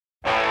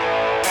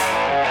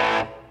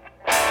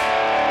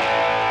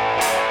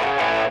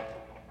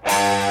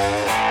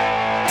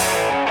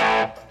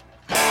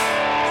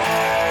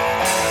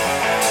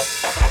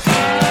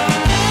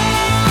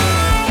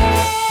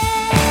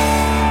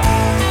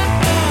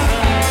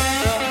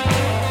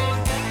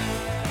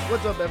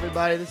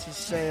everybody? This is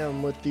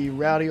Sam with the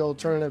Rowdy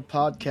Alternative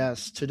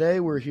Podcast. Today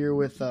we're here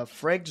with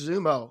Frank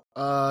Zummo.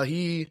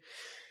 He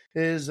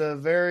is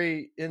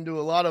very into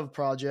a lot of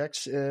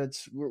projects.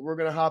 We're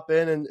going to hop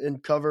in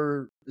and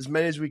cover as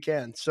many as we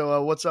can.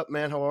 So what's up,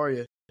 man? How are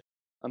you?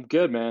 I'm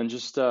good, man.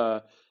 Just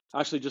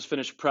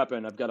finished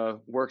prepping. I've got a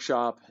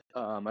workshop,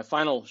 my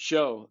final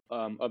show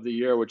of the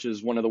year, which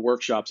is one of the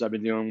workshops I've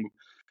been doing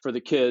for the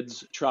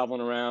kids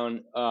traveling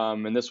around.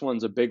 And this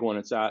one's a big one.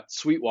 It's at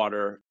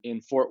Sweetwater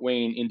in Fort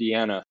Wayne,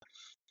 Indiana.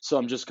 So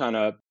I'm just kind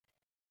of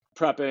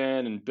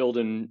prepping and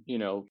building,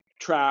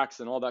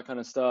 tracks and all that kind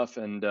of stuff,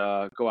 and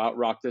go out,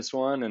 rock this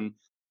one. And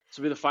this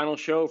will be the final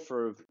show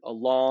for a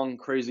long,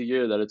 crazy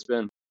year that it's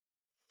been.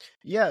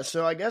 Yeah,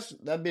 so I guess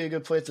that'd be a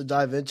good place to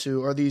dive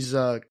into are these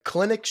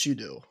clinics you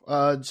do.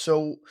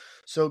 So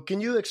can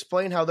you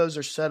explain how those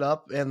are set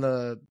up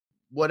and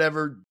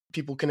whatever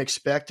people can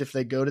expect if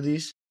they go to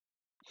these?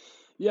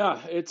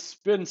 Yeah, it's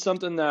been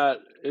something that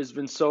has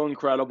been so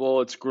incredible.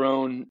 It's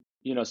grown,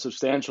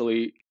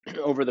 substantially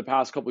over the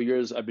past couple of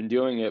years I've been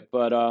doing it.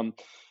 But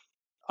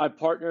I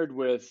partnered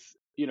with,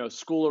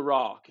 School of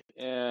Rock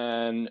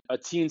and a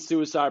teen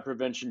suicide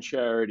prevention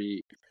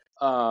charity,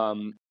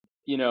 and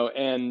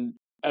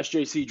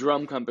SJC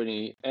Drum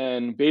Company.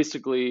 And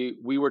basically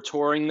we were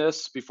touring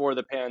this before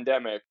the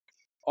pandemic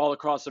all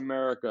across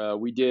America.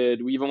 We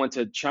even went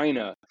to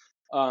China.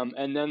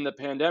 And then the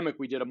pandemic,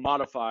 we did a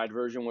modified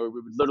version where we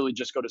would literally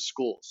just go to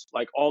schools,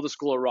 like all the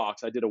School of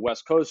Rocks. I did a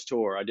West Coast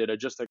tour. I did a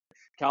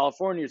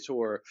California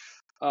tour.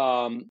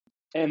 And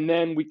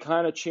then we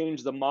kind of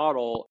changed the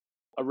model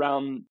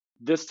around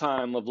this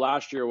time of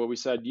last year where we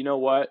said, you know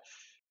what,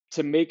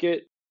 to make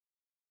it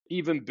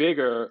even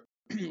bigger,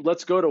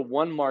 let's go to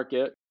one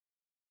market.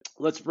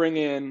 Let's bring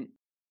in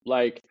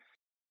like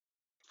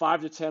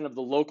 5 to 10 of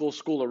the local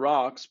School of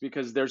Rocks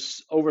because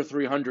there's over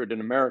 300 in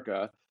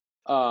America.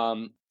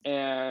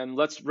 And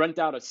let's rent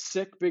out a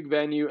sick big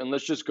venue and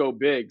let's just go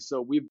big.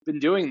 So we've been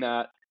doing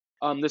that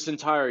this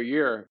entire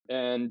year,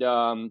 and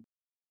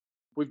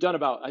we've done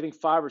about, I think,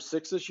 5 or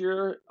 6 this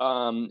year,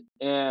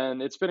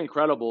 and it's been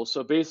incredible.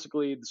 So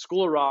basically the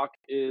School of Rock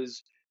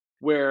is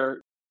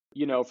where,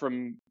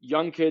 from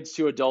young kids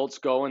to adults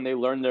go and they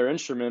learn their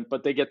instrument,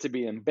 but they get to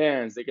be in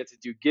bands, they get to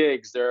do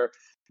gigs, they're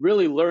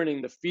really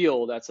learning the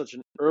field at such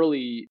an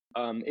early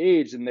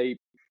age, and they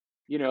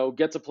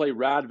get to play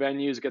rad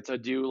venues, get to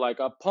do like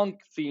a punk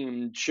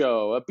themed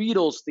show, a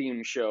Beatles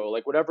themed show,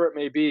 like whatever it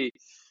may be.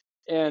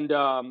 And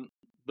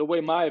the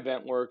way my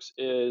event works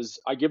is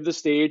I give the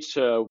stage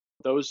to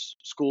those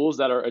schools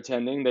that are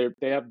attending.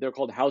 They're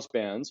called house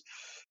bands.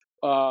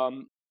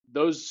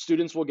 Those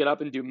students will get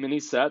up and do mini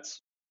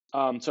sets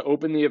to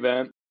open the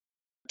event.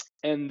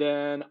 And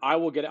then I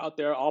will get out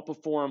there. I'll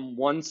perform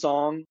one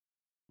song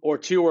or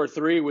 2 or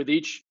 3 with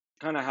each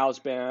kind of house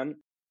band.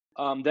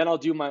 Then I'll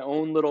do my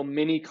own little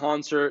mini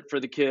concert for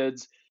the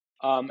kids.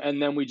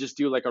 And then we just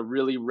do like a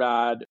really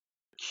rad,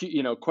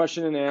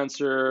 question and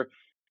answer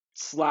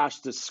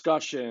 /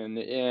 discussion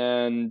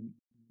and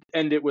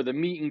end it with a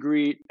meet and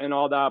greet and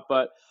all that.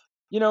 But,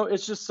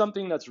 it's just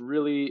something that's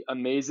really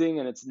amazing,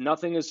 and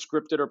nothing is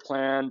scripted or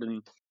planned.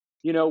 And,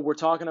 we're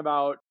talking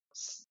about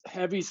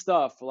heavy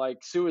stuff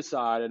like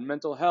suicide and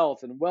mental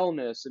health and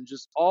wellness and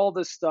just all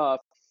this stuff,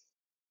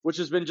 which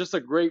has been just a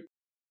great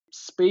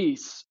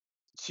space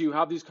to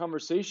have these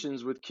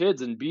conversations with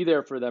kids and be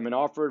there for them and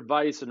offer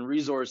advice and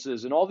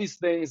resources and all these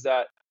things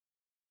that,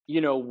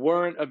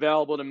 weren't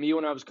available to me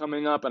when I was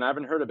coming up. And I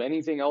haven't heard of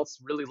anything else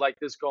really like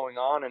this going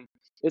on. And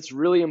it's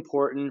really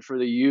important for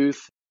the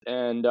youth.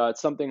 And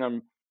it's something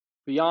I'm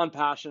beyond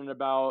passionate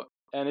about.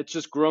 And it's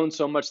just grown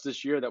so much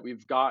this year that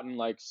we've gotten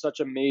like such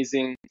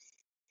amazing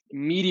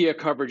media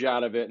coverage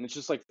out of it. And it's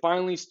just like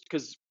finally,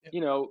 because,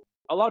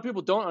 a lot of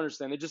people don't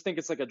understand. They just think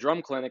it's like a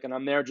drum clinic and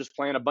I'm there just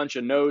playing a bunch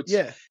of notes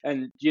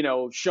and,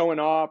 showing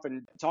off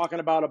and talking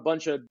about a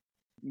bunch of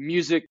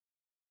music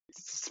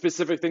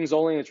specific things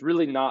only. And it's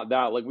really not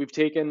that. Like we've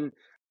taken,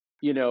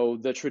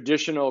 the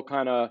traditional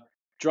kind of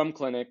drum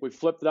clinic, we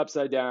flipped it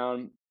upside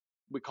down.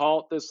 We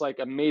call it this like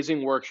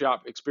amazing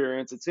workshop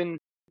experience. It's in,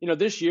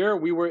 this year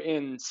we were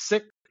in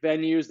sick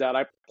venues that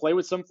I play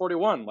with Sum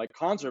 41, like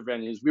concert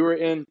venues. We were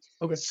in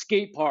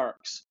skate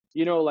parks,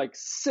 like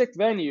sick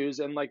venues.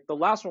 And like the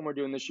last one we're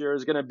doing this year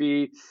is going to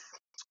be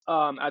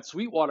at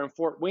Sweetwater in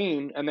Fort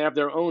Wayne, and they have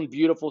their own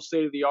beautiful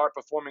state-of-the-art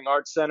performing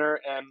arts center.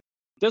 And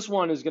this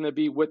one is going to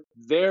be with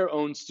their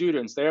own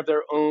students. They have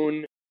their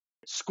own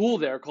school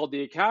there called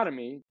the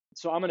Academy.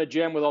 So I'm going to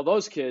jam with all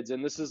those kids.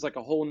 And this is like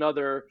a whole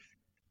nother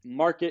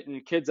market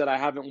and kids that I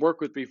haven't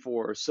worked with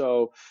before.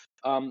 So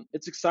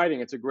it's exciting.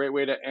 It's a great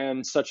way to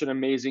end such an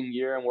amazing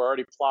year. And we're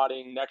already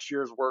plotting next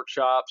year's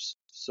workshops.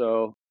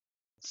 So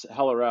it's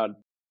hella rad.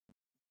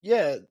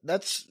 Yeah,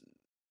 that's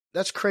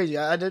crazy.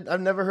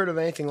 I've never heard of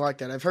anything like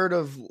that. I've heard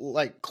of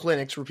like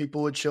clinics where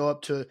people would show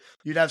up to,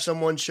 you'd have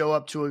someone show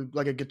up to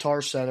a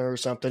guitar center or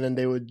something, and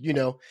they would,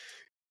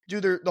 do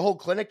the whole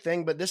clinic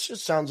thing. But this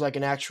just sounds like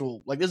an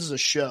actual, like this is a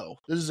show.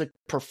 This is a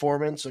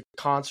performance, a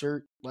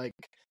concert. Like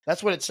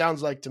that's what it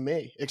sounds like to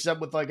me, except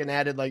with like an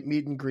added like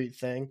meet and greet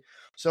thing.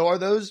 So are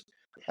those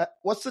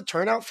What's the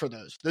turnout for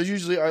those? Those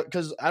usually are,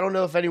 because I don't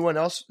know if anyone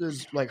else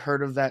has like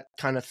heard of that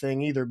kind of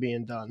thing either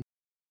being done.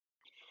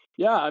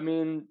 Yeah, I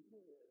mean,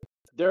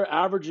 they're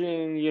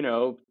averaging,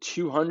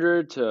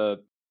 200 to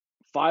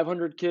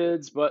 500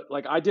 kids, but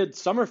like I did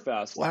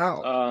Summerfest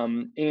Wow.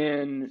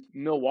 in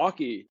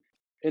Milwaukee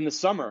in the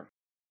summer,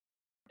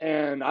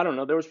 and I don't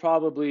know, there was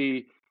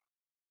probably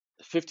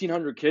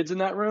 1,500 kids in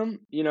that room.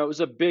 It was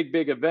a big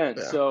event.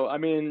 Yeah. So I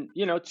mean,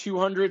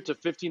 200 to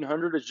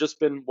 1,500 has just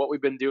been what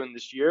we've been doing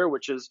this year,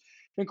 which is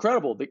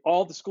incredible.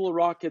 All the School of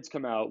Rock kids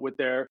come out with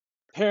their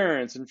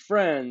parents and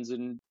friends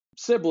and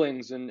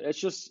siblings, and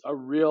it's just a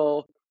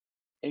real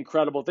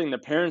incredible thing. The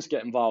parents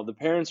get involved. The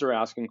parents are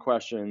asking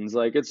questions.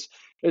 Like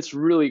it's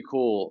really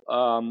cool.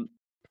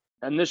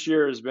 And this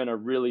year has been a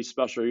really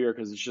special year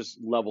because it's just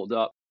leveled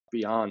up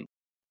beyond.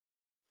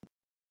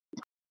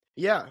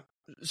 Yeah.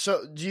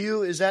 So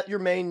is that your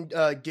main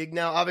gig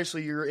now?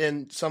 Obviously you're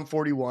in Sum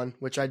 41,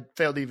 which I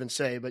failed to even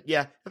say, but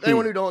yeah, if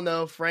anyone who don't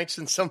know, Frank's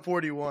in Sum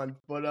 41,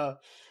 but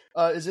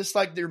is this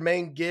like your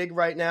main gig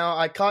right now?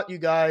 I caught you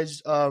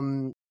guys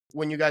when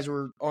you guys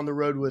were on the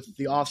road with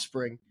The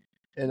Offspring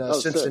in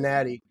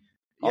Cincinnati. Sick.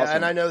 Yeah, Awesome.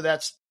 and I know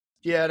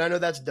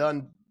that's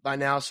done by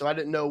now, so I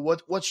didn't know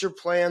what's your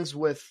plans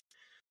with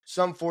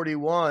Sum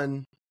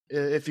 41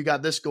 if you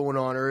got this going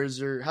on, or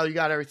how you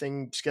got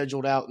everything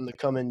scheduled out in the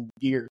coming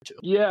year or two?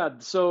 Yeah,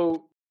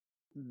 so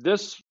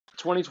this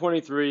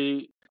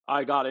 2023,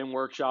 I got in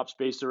workshops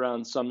based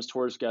around Sum's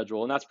tour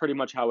schedule, and that's pretty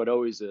much how it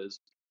always is.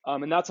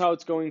 And that's how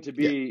it's going to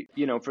be,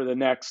 for the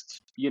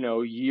next,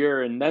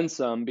 year and then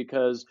some,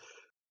 because,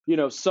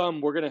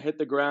 Sum, we're going to hit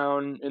the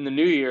ground in the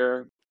new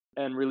year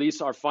and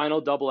release our final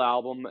double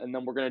album, and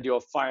then we're going to do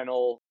a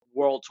final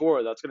world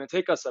tour. That's going to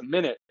take us a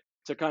minute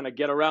to kind of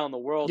get around the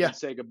world and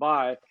say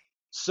goodbye.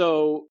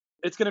 So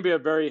it's going to be a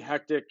very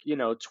hectic,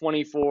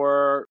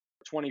 24,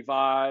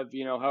 25,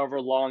 however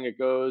long it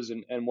goes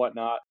and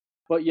whatnot.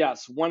 But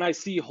yes, when I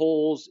see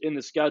holes in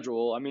the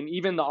schedule, I mean,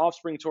 even the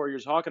Offspring tour you're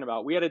talking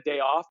about, we had a day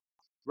off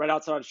right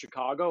outside of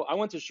Chicago. I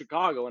went to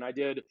Chicago and I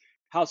did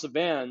House of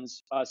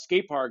Vans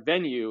skate park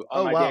venue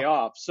on my day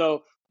off.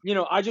 So,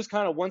 I just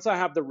kind of, once I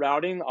have the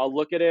routing, I'll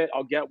look at it,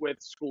 I'll get with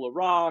School of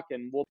Rock,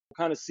 and we'll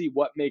kind of see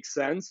what makes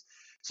sense.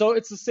 So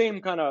it's the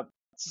same kind of,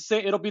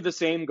 it'll be the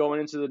same going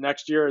into the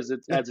next year as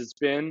it's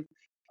been.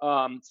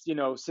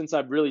 Since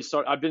I've really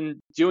started, I've been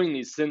doing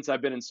these since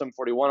I've been in Sum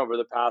 41 over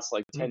the past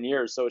like 10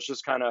 years. So it's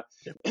just kind of,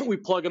 we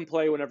plug and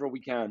play whenever we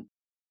can.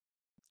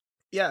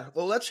 Yeah.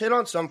 Well, let's hit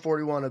on Sum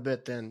 41 a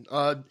bit then.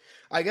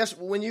 I guess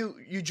when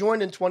you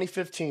joined in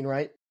 2015,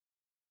 right?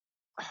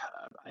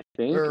 I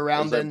think. Or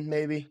around then,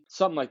 maybe.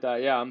 Something like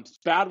that. Yeah. I'm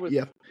bad with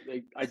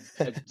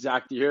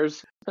exact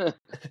years.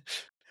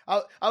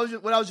 What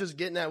I was just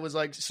getting at was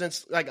like,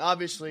 since like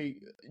obviously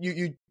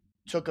you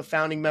took a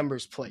founding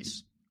member's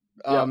place,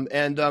 how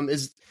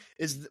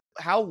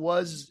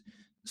was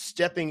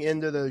stepping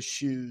into those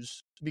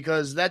shoes,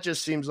 because that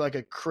just seems like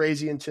a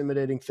crazy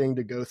intimidating thing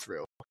to go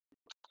through.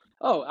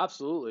 Oh,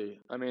 absolutely.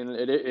 I mean,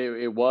 it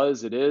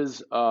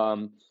is,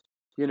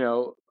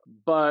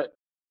 but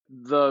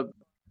the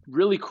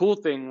really cool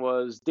thing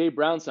was Dave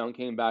Brownstown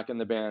came back in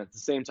the band at the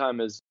same time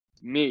as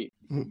me.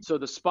 So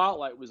the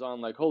spotlight was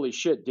on like, holy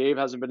shit, Dave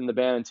hasn't been in the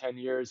band in 10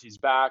 years. He's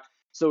back.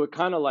 So it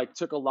kind of like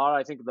took a lot,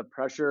 I think, of the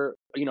pressure,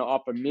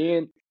 off of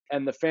me,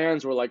 and the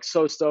fans were like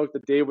so stoked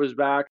that Dave was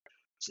back.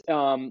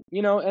 And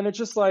it's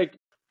just like,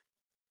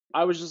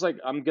 I was just like,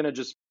 I'm going to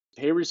just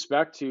pay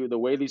respect to the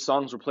way these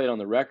songs were played on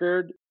the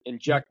record,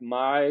 inject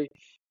my,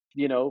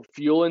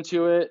 fuel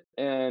into it.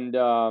 And,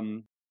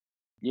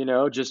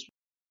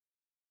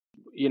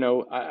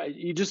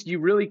 you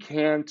really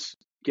can't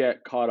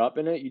get caught up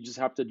in it. You just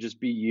have to just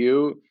be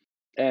you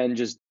and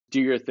just do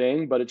your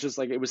thing. But it's just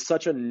like, it was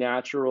such a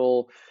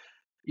natural,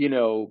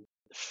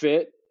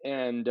 fit,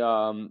 and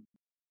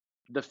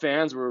the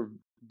fans were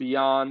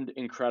beyond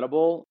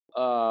incredible.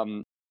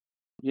 So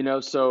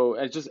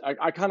it's just,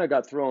 I kind of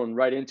got thrown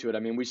right into it. I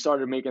mean, we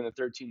started making the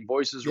 13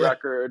 Voices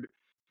record,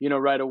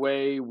 right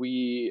away.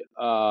 We,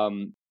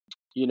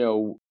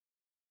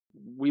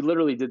 we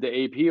literally did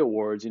the AP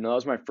Awards. That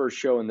was my first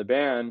show in the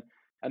band.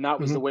 And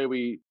that was the way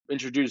we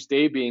introduced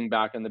Dave being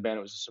back in the band.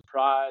 It was a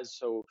surprise.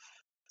 So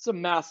it's a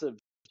massive,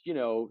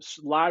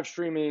 live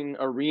streaming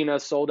arena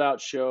sold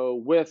out show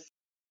with,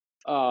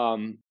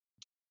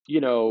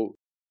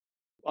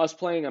 us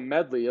playing a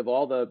medley of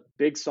all the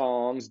big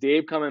songs,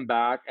 Dave coming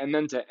back. And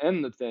then to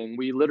end the thing,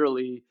 we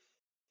literally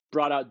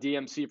brought out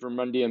DMC from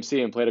Run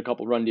DMC and played a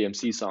couple Run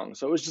DMC songs.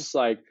 So it was just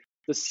like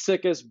the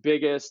sickest,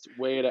 biggest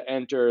way to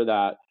enter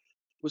that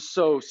was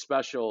so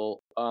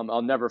special.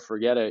 I'll never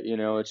forget it.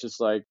 It's just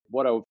like,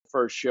 what a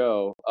first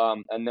show.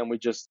 And then we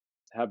just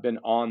have been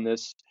on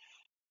this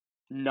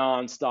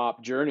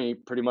nonstop journey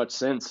pretty much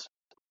since.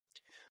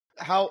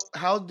 How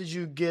did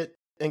you get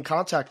in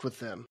contact with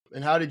them,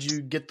 and how did you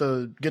get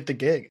the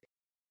gig?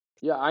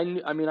 Yeah, I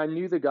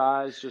knew the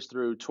guys just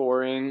through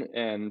touring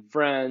and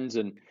friends,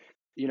 and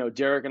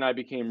Derek and I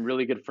became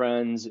really good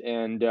friends,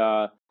 and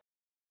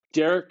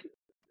Derek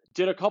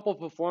did a couple of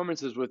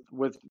performances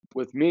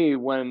with me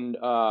when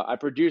I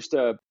produced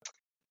a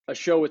a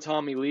show with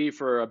Tommy Lee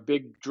for a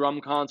big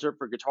drum concert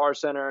for Guitar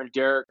Center, and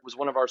Derek was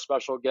one of our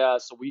special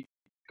guests. So we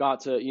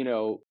got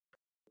to,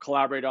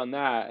 collaborate on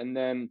that. And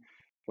then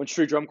when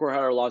Street Drum Corps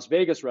had our Las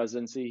Vegas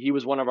residency, he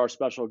was one of our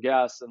special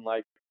guests. And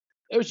like,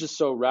 it was just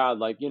so rad.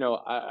 Like,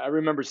 I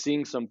remember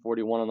seeing Sum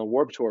 41 on the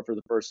Warped Tour for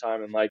the first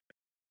time. And like,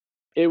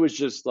 it was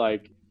just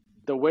like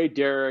the way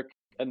Derek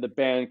and the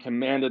band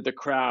commanded the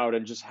crowd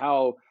and just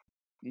how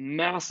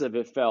massive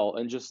it felt.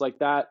 And just like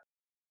that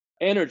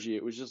energy,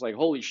 it was just like,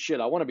 holy shit,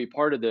 I want to be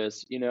part of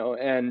this,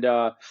 and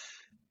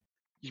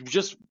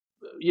just,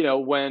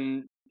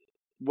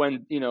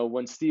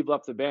 when Steve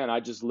left the band, I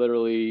just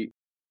literally,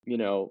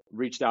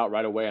 reached out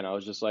right away, and I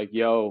was just like,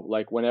 yo,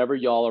 like whenever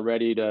y'all are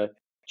ready to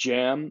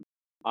jam,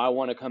 I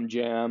want to come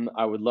jam.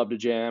 I would love to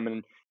jam.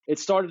 And it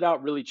started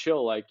out really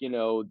chill. Like, it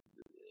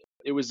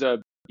was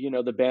the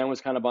band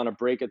was kind of on a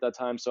break at that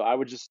time. So I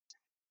would just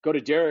go to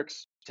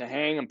Derek's to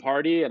hang and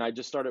party. And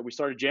we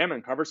started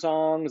jamming cover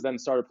songs, then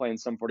started playing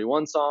Sum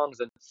 41 songs.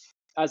 And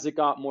as it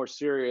got more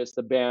serious,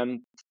 the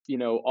band,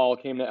 all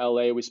came to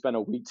LA. We spent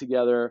a week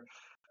together.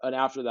 And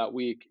after that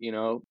week,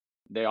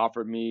 they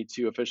offered me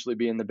to officially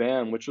be in the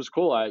band, which was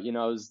cool. I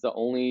was the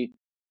only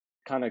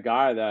kind of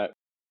guy that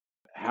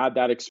had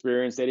that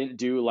experience. They didn't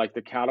do like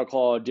the cattle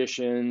call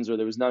auditions, or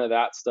there was none of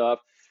that stuff.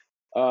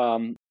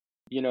 So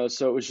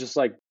it was just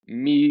like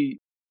me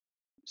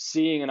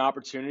seeing an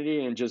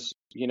opportunity and just,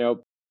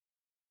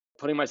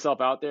 putting myself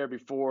out there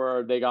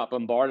before they got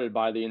bombarded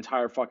by the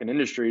entire fucking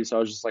industry. So I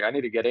was just like, I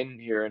need to get in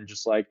here and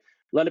just like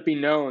let it be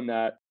known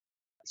that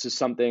it's just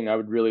something I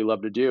would really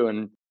love to do.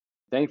 And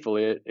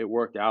thankfully it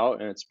worked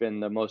out, and it's been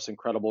the most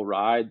incredible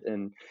ride,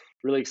 and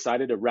really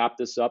excited to wrap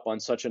this up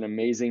on such an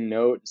amazing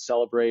note,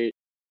 celebrate,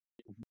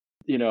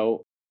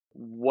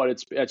 what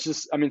it's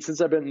just, I mean, since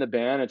I've been in the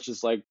band, it's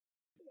just like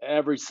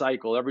every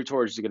cycle, every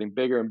tour is just getting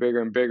bigger and bigger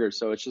and bigger.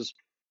 So it's just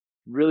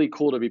really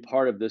cool to be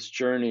part of this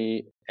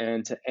journey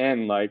and to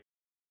end like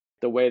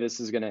the way this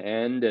is going to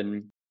end.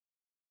 And,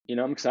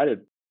 I'm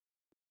excited.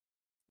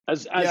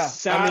 As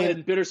sad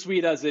and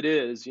bittersweet as it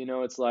is,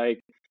 it's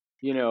like,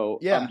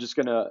 I'm just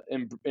going to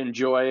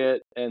enjoy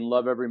it and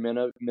love every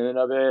minute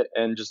of it,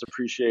 and just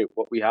appreciate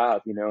what we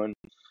have, and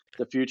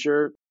the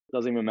future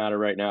doesn't even matter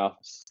right now.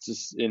 It's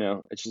just,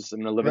 it's just, I'm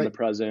going to live in the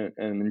present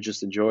and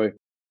just enjoy.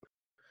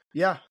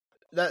 Yeah.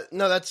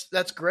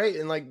 That's great.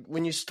 And like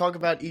when you talk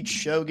about each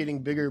show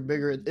getting bigger and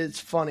bigger, it's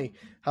funny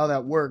how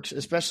that works,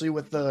 especially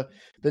with the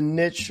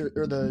niche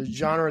or the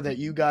genre that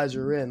you guys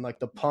are in, like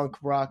the punk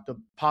rock, the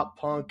pop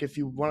punk, if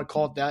you want to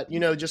call it that,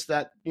 just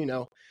that,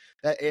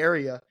 that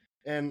area.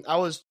 And I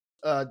was,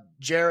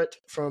 Jarrett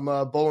from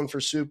Bowling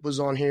for Soup was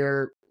on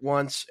here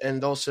once.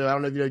 And also, I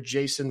don't know if you know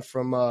Jason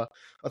from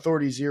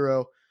Authority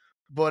Zero,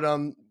 but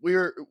we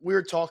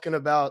were talking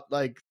about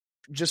like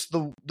just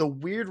the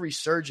weird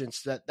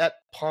resurgence that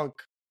punk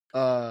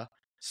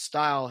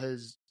style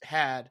has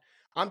had.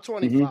 I'm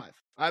 25. Mm-hmm.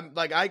 I'm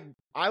like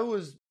I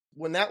was,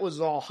 when that was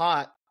all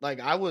hot, like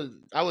I was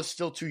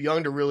still too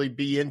young to really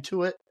be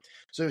into it.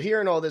 So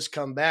hearing all this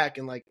come back,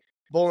 and like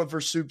Bowling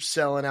for Soup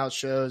selling out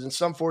shows and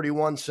Sum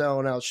 41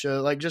 selling out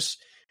shows, like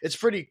just it's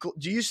pretty cool.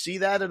 Do you see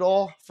that at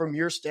all from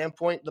your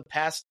standpoint? The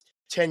past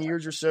 10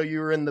 years or so you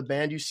were in the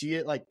band, you see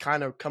it like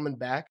kind of coming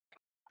back?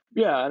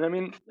 Yeah, and I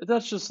mean,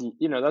 that's just,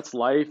 that's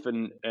life,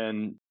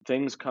 and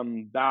things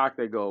come back,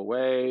 they go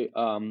away.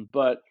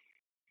 But,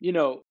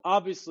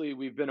 obviously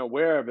we've been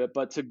aware of it,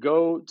 but to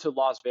go to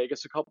Las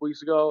Vegas a couple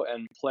weeks ago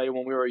and play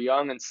when we were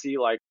young and see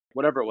like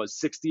whatever it was,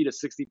 60 to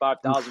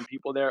 65,000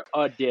 people there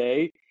a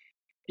day,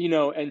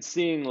 and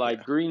seeing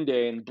like Green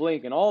Day and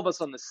Blink and all of us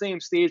on the same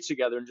stage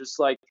together, and just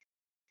like,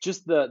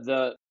 just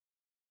the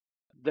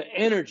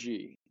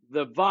energy,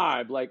 the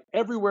vibe, like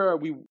everywhere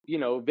we,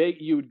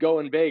 you would go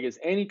in Vegas,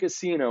 any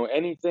casino,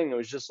 anything, it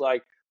was just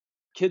like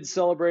kids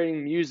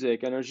celebrating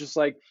music. And it was just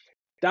like,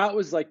 that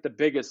was like the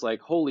biggest, like,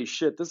 holy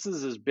shit, this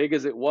is as big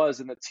as it was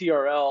in the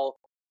TRL,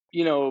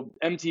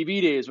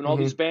 MTV days when all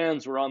these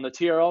bands were on the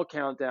TRL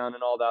countdown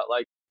and all that.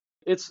 Like,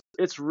 it's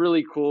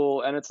really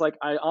cool. And it's like,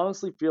 I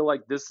honestly feel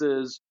like this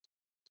is,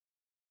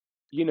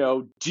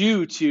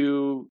 due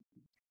to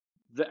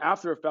the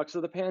after effects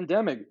of the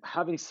pandemic,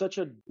 having such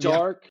a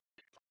dark,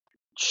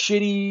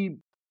 shitty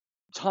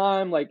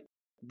time. Like,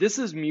 this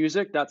is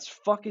music that's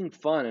fucking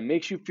fun and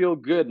makes you feel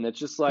good, and it's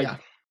just like,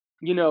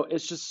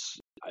 it's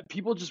just,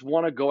 people just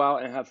want to go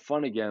out and have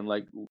fun again.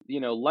 Like,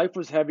 life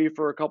was heavy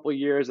for a couple of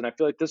years, and I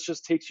feel like this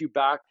just takes you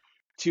back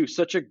to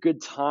such a good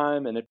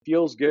time, and it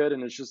feels good,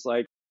 and it's just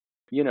like,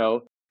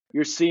 you're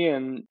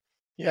seeing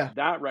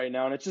that right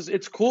now, and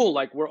it's cool.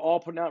 Like, we're all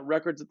putting out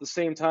records at the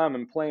same time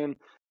and playing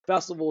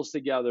festivals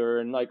together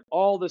and like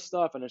all this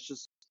stuff, and it's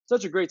just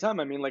such a great time.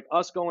 I mean, like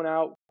us going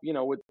out,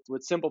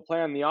 with Simple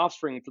Plan, The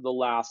Offspring for the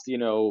last,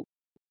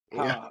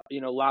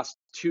 last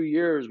 2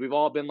 years, we've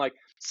all been like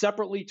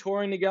separately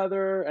touring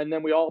together, and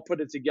then we all put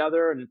it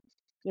together, and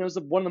it was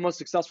one of the most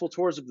successful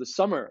tours of the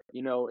summer,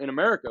 in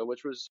America,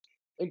 which was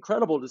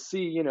incredible to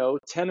see,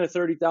 10 or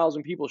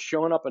 30,000 people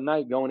showing up a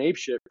night going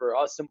apeshit for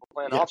us, Simple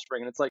Plan,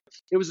 Offspring. And it's like,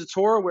 it was a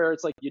tour where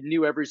it's like you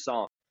knew every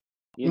song.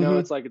 You know,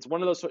 it's like, it's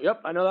one of those,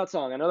 yep, I know that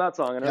song. I know that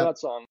song. I know that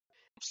song.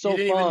 So you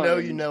didn't fun. even know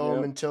and, you know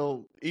them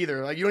until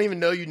either. Like, you don't even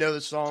know you know the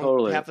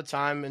song half the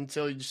time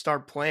until you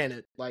start playing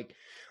it. Like,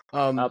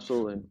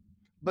 absolutely.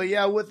 But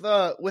yeah, with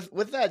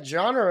that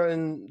genre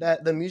and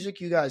that the music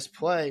you guys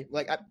play,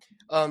 like,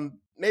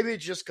 maybe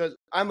it's just because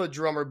I'm a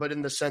drummer, but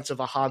in the sense of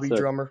a hobby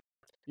drummer.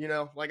 You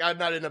know, like, I'm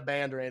not in a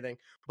band or anything,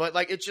 but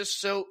like, it's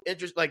just so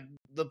interesting. Like,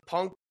 the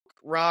punk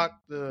rock,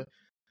 the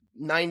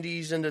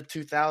 90s into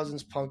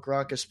 2000s punk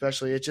rock,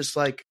 especially, it's just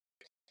like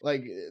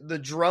the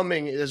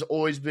drumming has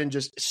always been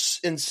just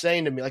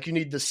insane to me. Like, you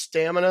need the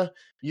stamina.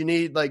 You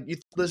need, like, you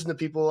listen to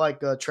people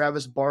like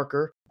Travis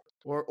Barker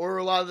or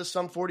a lot of the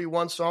Sum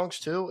 41 songs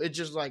too. It's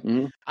just like,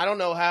 I don't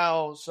know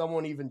how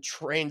someone even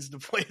trains to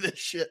play this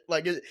shit.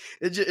 Like,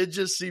 it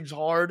just seems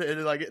hard.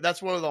 And like,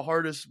 that's one of the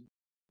hardest,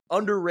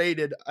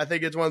 underrated. I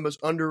think it's one of the most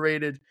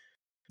underrated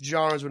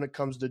genres when it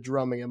comes to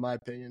drumming, in my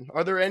opinion.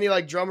 Are there any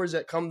like drummers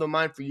that come to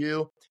mind for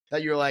you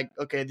that you're like,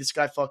 okay, this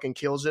guy fucking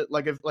kills it?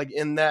 Like, if like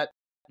in that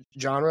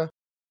genre?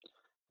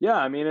 Yeah,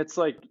 I mean, it's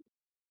like,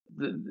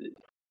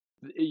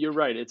 you're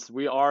right.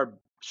 We are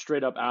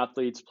straight up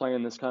athletes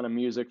playing this kind of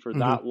music for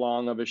that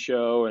long of a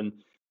show, and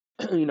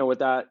you know, with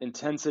that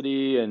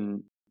intensity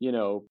and, you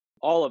know,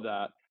 all of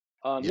that.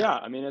 Yeah,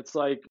 I mean, it's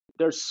like,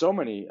 there's so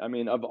many. I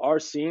mean, of our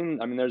scene,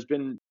 I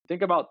mean,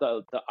 think about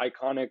the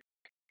iconic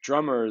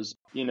drummers,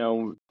 you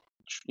know,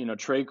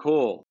 Trey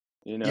Cool,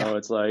 you know,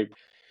 it's like,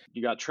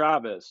 you got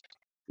Travis,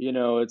 you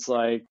know, it's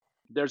like,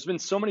 there's been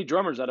so many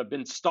drummers that have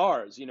been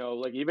stars, you know,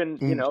 like, even,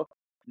 you know,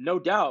 No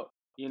Doubt,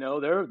 you know,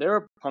 they're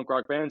a punk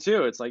rock band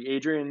too. It's like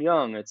Adrian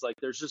Young. It's like,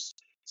 there's just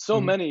so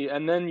many.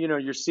 And then, you know,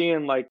 you're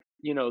seeing like,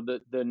 you know,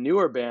 the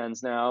newer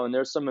bands now, and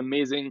there's some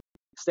amazing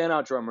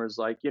standout drummers,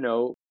 like, you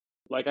know,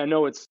 like, I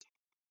know it's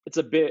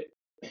a bit,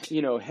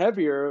 you know,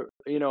 heavier,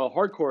 you know,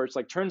 hardcore, it's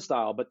like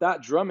Turnstile, but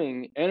that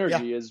drumming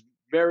energy is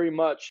very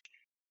much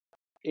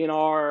in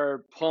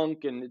our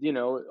punk and, you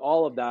know,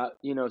 all of that,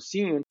 you know,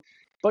 scene.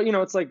 But, you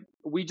know, it's like,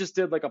 we just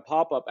did like a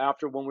pop-up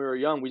after, when we were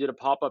young, we did a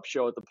pop-up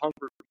show at the Punk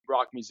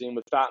Rock Museum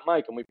with Fat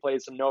Mike, and we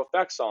played some No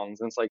Effects songs.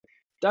 And it's like,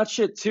 that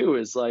shit too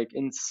is like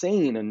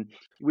insane. And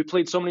we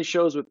played so many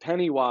shows with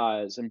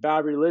Pennywise and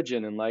Bad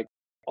Religion, and like,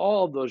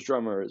 all of those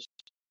drummers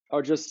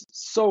are just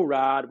so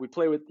rad. We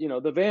play with, you know,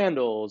 the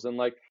Vandals, and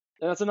like,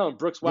 and that's another,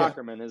 Brooks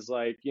Wackerman is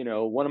like, you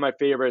know, one of my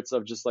favorites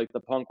of just like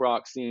the punk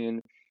rock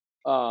scene.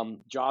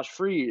 Josh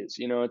Freeze,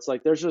 you know, it's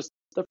like, there's just,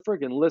 the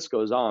friggin' list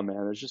goes on,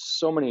 man. There's just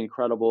so many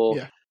incredible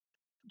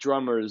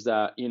drummers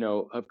that, you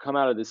know, have come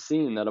out of the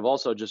scene that have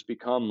also just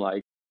become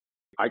like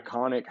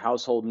iconic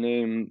household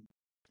name,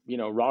 you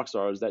know, rock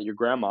stars that your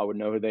grandma would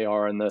know who they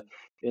are in the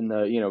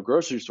you know,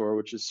 grocery store,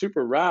 which is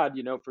super rad,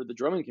 you know, for the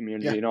drumming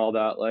community and all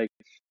that. Like,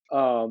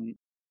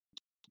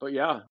 but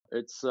yeah,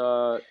 it's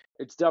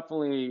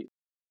definitely,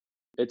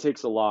 it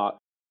takes a lot,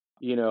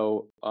 you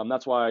know.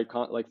 That's why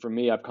like, for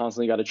me, I've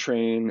constantly got to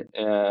train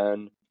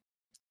and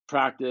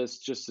practice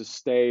just to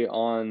stay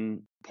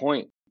on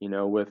point, you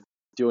know, with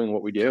doing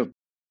what we do.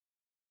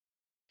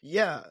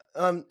 Yeah.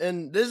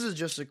 And this is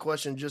just a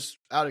question, just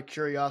out of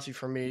curiosity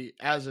for me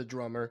as a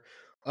drummer.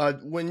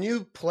 When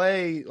you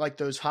play like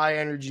those high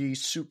energy,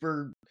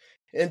 super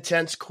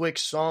intense, quick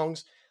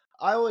songs,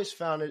 I always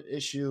found an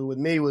issue with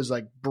me was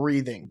like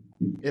breathing.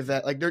 If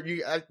that, like,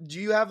 do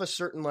you have a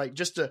certain, like,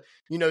 just to,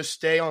 you know,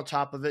 stay on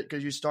top of it,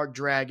 because you start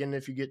dragging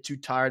if you get too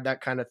tired,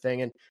 that kind of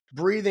thing. And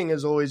breathing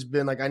has always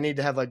been like, I need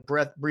to have like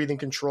breathing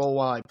control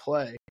while I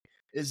play.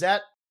 Is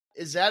that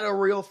a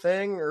real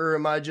thing, or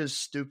am I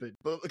just stupid?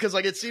 But because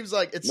like, it seems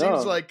like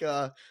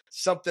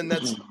something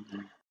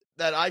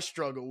that I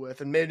struggle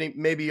with, and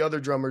maybe other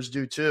drummers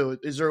do too.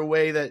 Is there a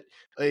way that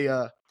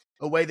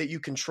a way that you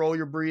control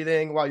your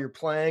breathing while you're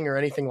playing, or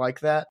anything like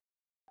that?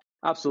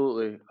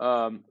 Absolutely.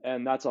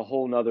 And that's a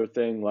whole nother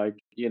thing, like,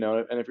 you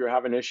know, and if you're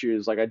having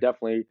issues, like, I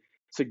definitely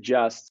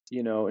suggest,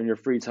 you know, in your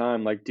free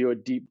time, like, do a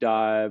deep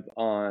dive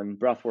on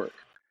breath work.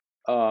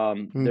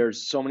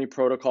 There's so many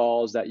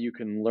protocols that you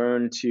can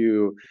learn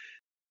to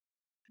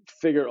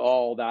figure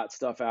all that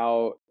stuff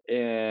out,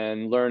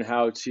 and learn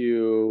how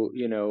to,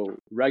 you know,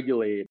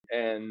 regulate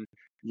and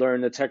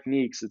learn the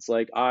techniques. It's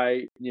like,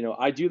 you know,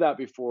 I do that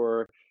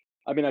before.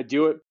 I mean, I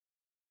do it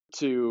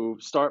to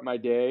start my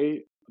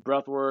day,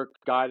 breath work,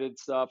 guided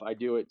stuff. I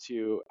do it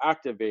to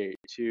activate,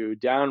 to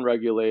down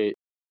regulate.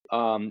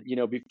 You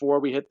know, before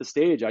we hit the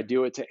stage, I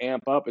do it to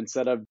amp up,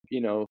 instead of,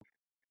 you know,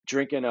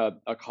 drinking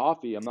a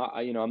coffee. I'm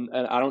not, you know,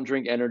 and I don't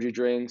drink energy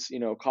drinks. You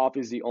know,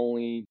 coffee is the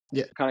only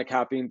kind of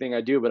caffeine thing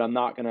I do, but I'm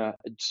not going to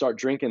start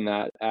drinking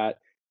that at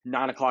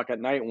 9 o'clock at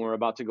night when we're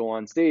about to go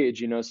on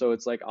stage, you know? So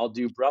it's like, I'll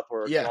do breath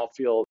work and I'll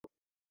feel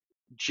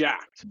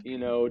jacked, you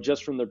know,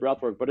 just from the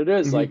breath work. But it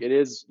is like, it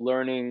is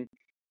learning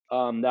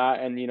that.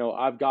 And, you know,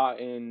 I've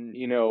gotten,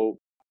 you know,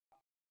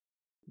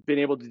 been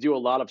able to do a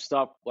lot of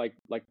stuff like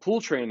pool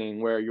training,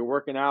 where you're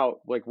working out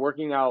like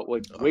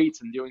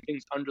weights and doing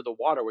things under the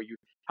water where you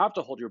have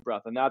to hold your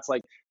breath. And that's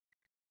like,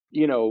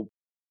 you know,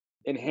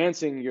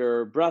 enhancing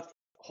your breath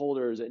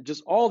holders and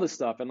just all this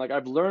stuff. And like,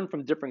 I've learned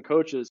from different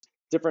coaches,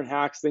 different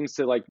hacks, things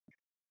to like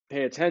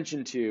pay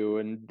attention to,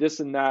 and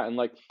this and that. And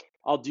like,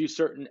 I'll do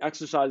certain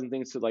exercise and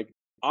things to like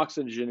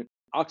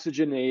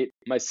oxygenate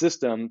my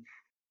system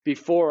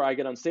before I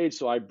get on stage,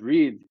 so I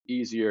breathe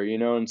easier,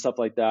 and stuff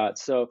like that.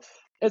 So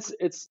it's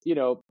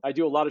I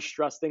do a lot of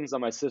stress things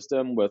on my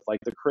system with like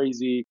the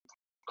crazy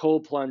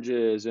cold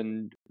plunges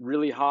and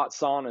really hot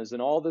saunas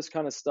and all this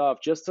kind of stuff,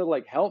 just to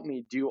like help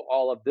me do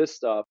all of this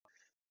stuff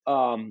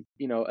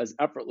as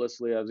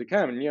effortlessly as I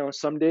can. And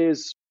some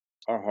days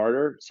are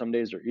harder, some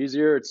days are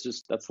easier. It's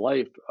just, that's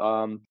life.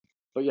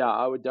 But yeah,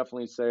 I would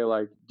definitely say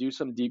like do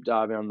some deep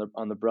diving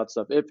on the breath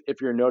stuff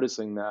if you're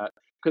noticing that,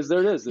 because there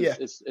it is. Yeah.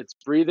 It's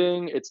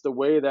breathing. It's the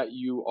way that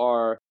you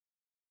are,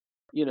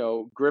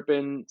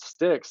 gripping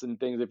sticks and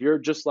things. If you're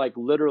just like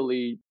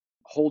literally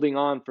holding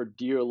on for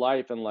dear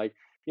life, and like,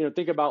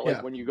 think about like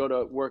Yeah. when you go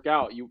to work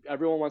out,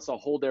 everyone wants to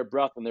hold their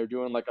breath when they're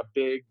doing like a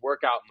big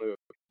workout move.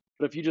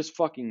 But if you just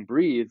fucking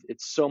breathe,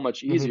 it's so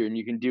much easier and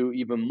you can do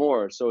even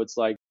more. So it's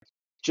like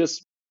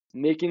just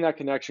making that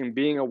connection,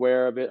 being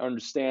aware of it,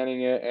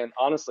 understanding it. And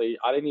honestly,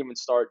 I didn't even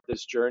start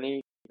this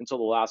journey until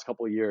the last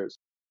couple of years,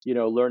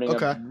 learning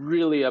Okay.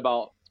 really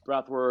about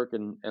breath work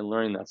and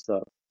learning that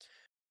stuff.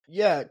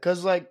 Yeah,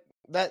 because like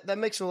that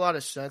makes a lot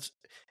of sense.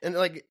 And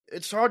like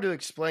it's hard to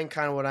explain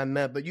kind of what I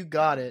meant, but you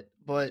got it.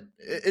 But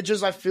it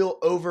just, I feel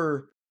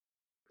over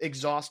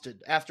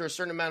exhausted after a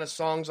certain amount of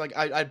songs. Like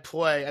I'd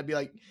play, I'd be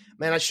like,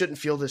 man, I shouldn't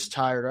feel this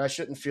tired, or I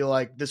shouldn't feel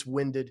like this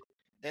winded.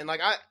 And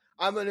like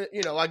I'm gonna,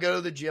 I go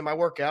to the gym, I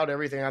work out,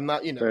 everything. I'm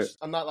not, Right.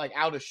 I'm not like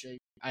out of shape.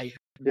 I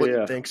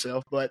wouldn't think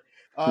so, but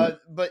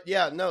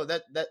yeah, no,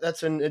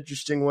 that's an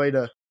interesting way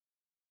to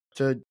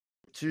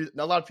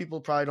a lot of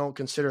people probably don't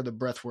consider the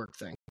breath work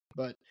thing,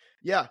 but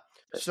yeah.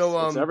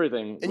 So it's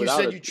everything. And you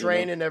said you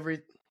train and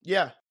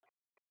yeah.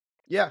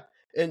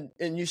 And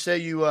you say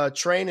you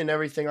train and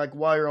everything like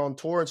while you're on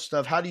tour and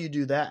stuff. How do you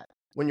do that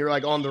when you're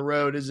like on the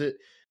road? Is it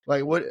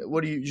like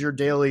what is your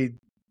daily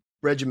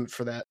regimen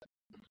for that?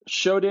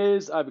 Show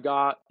days, I've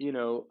got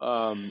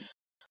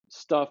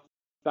stuff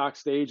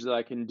backstage that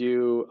I can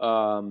do.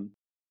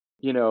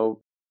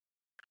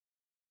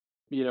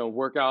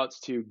 Workouts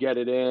to get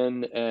it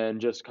in and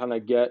just kind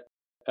of get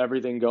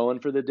everything going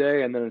for the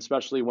day. And then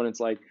especially when it's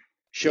like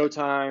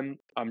showtime,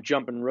 I'm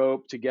jumping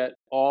rope to get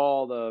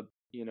all the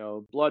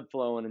blood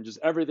flowing and just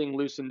everything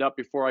loosened up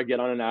before I get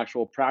on an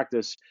actual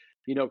practice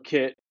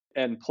kit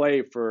and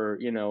play for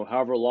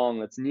however long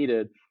that's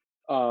needed.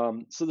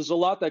 So there's a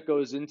lot that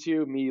goes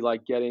into me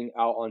like getting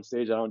out on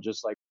stage. I don't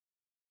just like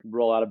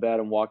roll out of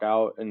bed and walk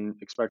out and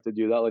expect to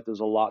do that. Like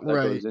there's a lot that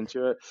goes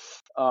into it.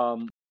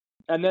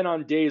 And then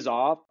on days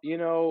off,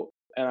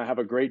 and I have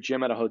a great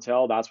gym at a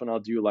hotel, that's when I'll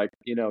do like,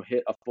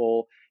 hit a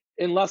full,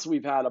 unless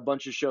we've had a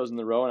bunch of shows in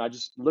the row, and I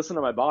just listen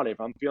to my body. If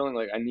I'm feeling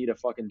like I need a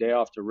fucking day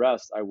off to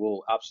rest, I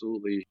will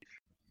absolutely,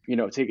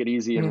 take it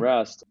easy and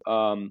rest.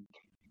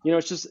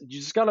 It's just, you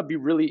just got to be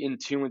really in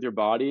tune with your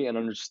body and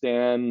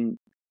understand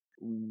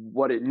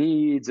what it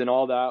needs and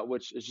all that,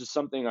 which is just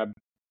something I'm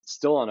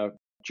still on a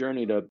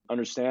journey to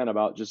understand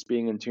about, just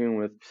being in tune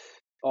with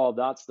all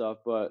that stuff.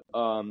 But,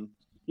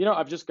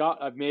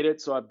 I've made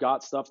it so I've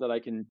got stuff that I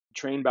can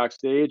train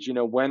backstage.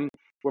 When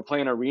we're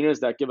playing arenas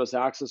that give us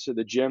access to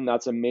the gym,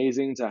 that's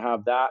amazing to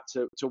have that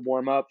to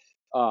warm up.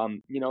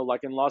 Like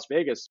in Las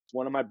Vegas,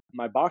 one of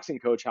my boxing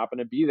coach happened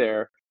to be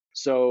there.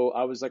 So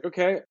I was like,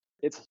 okay,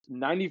 it's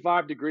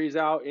 95 degrees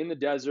out in the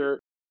desert.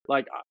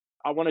 Like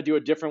I want to do a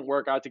different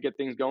workout to get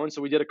things going.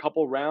 So we did a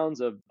couple rounds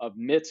of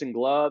mitts and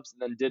gloves,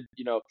 and then did,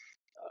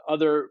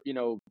 other,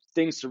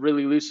 things to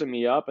really loosen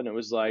me up. And it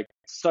was like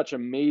such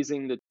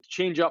amazing to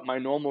change up my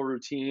normal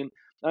routine.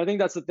 And I think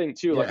that's the thing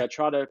too. Like I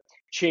try to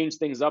change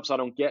things up so I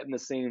don't get in the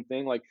same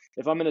thing. Like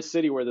if I'm in a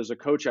city where there's a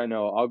coach I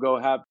know, I'll go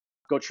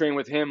train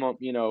with him,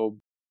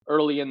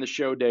 early in the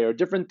show day, or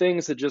different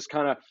things to just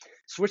kind of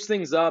switch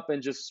things up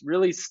and just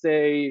really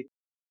stay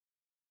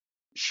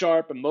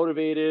sharp and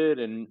motivated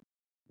and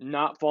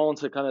not fall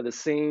into kind of the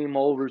same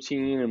old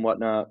routine and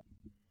whatnot.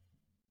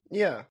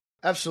 Yeah,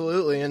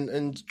 absolutely.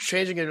 And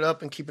changing it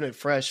up and keeping it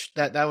fresh,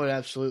 that would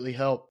absolutely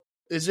help.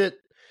 Is it,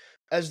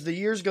 as the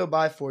years go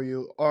by for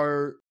you,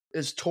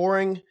 is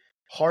touring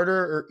harder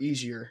or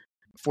easier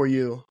for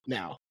you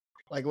now?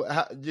 Like,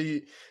 how do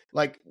you,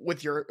 like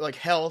with your like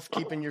health,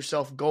 keeping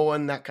yourself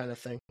going, that kind of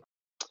thing?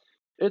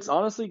 It's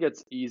honestly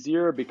gets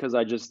easier because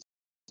I just,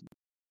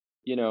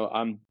 you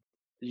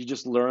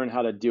just learn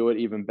how to do it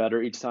even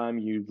better each time.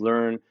 You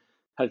learn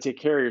how to take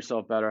care of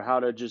yourself better, how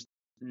to just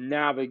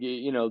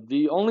navigate.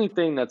 The only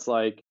thing that's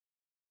like,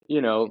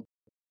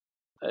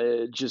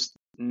 it just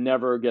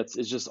never gets,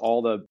 it's just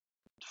all the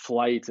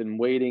flights and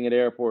waiting at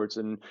airports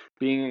and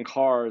being in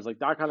cars, like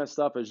that kind of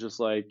stuff is just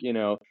like,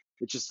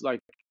 it's just like,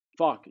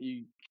 fuck,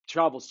 you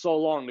travel so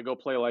long to go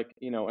play like,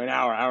 an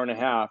hour and a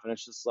half. And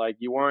it's just like,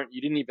 you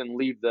didn't even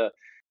leave the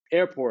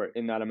airport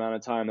in that amount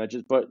of time.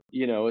 But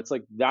it's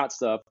like that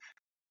stuff,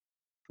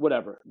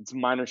 whatever, it's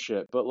minor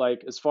shit. But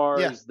like, as far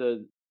as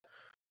the,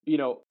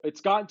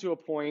 it's gotten to a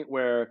point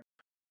where,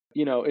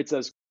 it's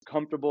as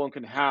comfortable and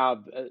can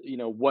have,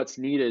 what's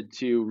needed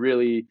to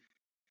really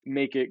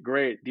make it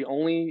great.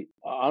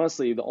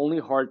 Honestly, the only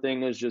hard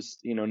thing is just,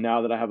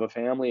 now that I have a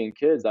family and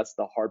kids, that's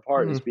the hard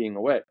part, is Mhm. being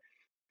away.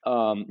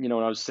 When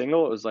I was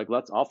single, it was like,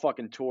 I'll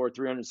fucking tour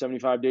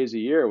 375 days a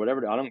year,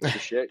 whatever. I don't give a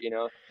shit.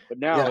 But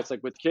now Yeah. it's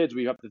like with kids,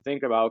 we have to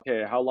think about,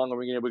 okay, how long are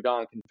we going to be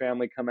gone? Can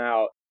family come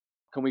out?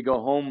 Can we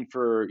go home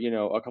for,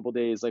 a couple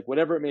days? Like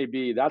whatever it may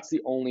be, that's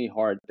the only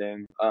hard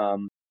thing.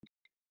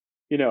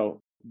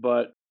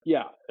 But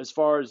yeah, as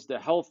far as the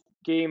health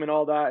game and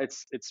all that,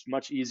 it's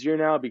much easier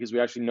now because we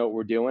actually know what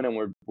we're doing,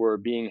 and we're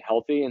being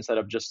healthy instead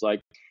of just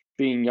like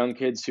being young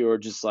kids who are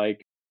just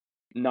like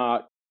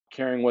not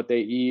caring what they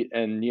eat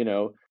and,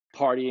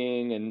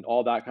 partying and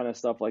all that kind of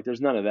stuff. Like there's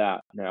none of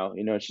that now.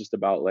 It's just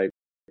about like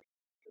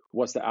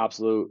what's the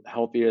absolute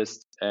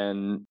healthiest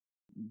and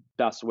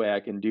best way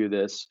I can do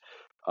this,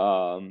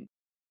 to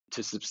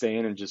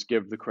sustain and just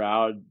give the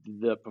crowd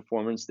the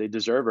performance they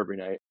deserve every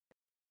night.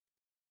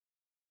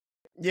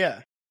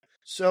 Yeah.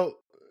 So,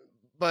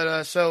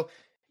 so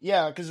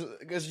yeah,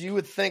 because you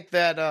would think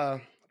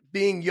that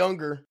being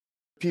younger,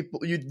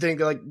 you'd think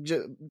like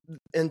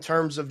in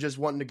terms of just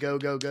wanting to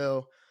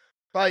go,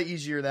 probably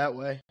easier that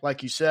way,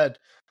 like you said.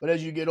 But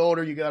as you get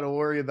older, you got to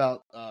worry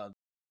about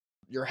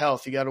your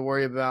health. You got to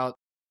worry about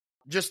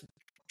just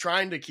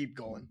trying to keep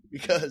going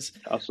because,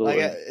 like,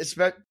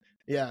 Absolutely.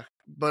 yeah.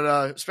 But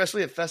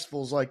especially at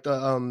festivals like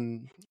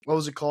the what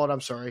was it called?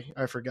 I'm sorry,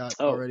 I forgot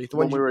Oh, already. The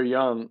when one we were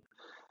young.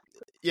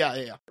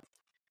 yeah.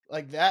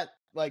 Like that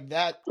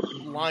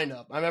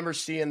lineup. I remember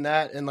seeing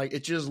that, and like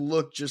it just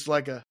looked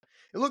it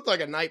looked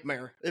like a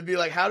nightmare. It'd be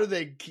like, how do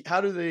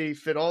they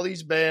fit all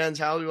these bands?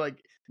 How do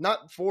like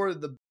not for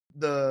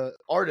the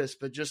artist,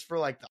 but just for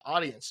like the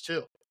audience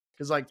too?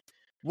 Because like,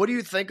 what do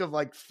you think of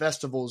like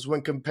festivals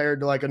when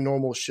compared to like a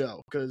normal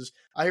show? Because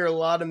I hear a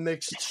lot of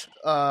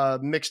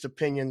mixed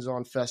opinions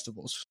on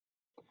festivals.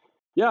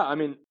 Yeah, I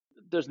mean,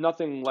 there's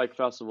nothing like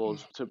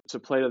festivals to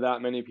play to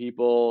that many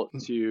people,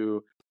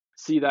 to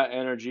see that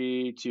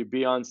energy, to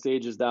be on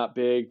stages that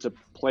big, to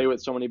play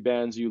with so many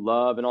bands you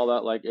love and all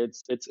that. Like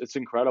it's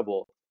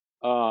incredible.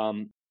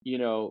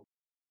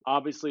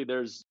 Obviously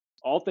there's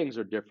all things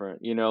are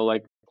different,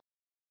 like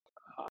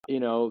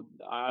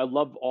I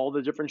love all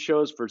the different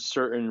shows for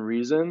certain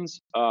reasons.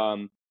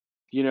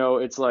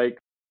 It's like,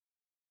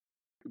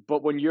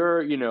 but when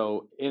you're,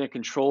 in a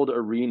controlled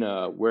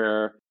arena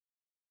where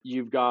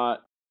you've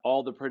got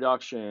all the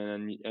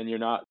production and you're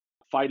not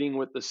fighting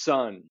with the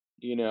sun,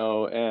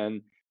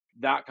 and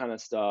that kind of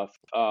stuff.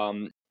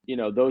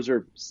 Those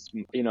are,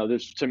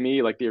 there's, to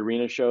me, like the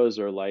arena shows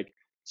are like,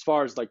 as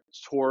far as like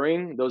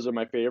touring, those are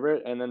my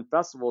favorite. And then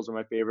festivals are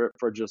my favorite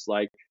for just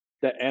like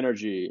the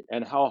energy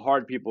and how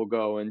hard people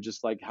go and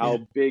just like Yeah, how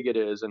big it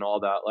is and all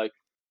that. Like,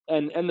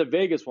 and the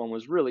Vegas one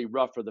was really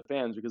rough for the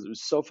fans because it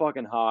was so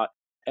fucking hot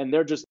and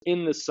they're just in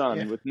the yeah,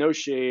 sun with no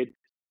shade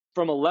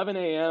from 11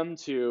 a.m.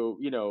 to,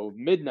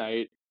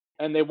 midnight,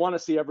 and they want to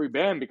see every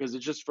band because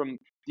it's just from,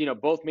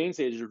 both main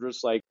stages are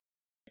just like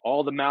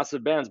all the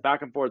massive bands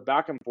back and forth,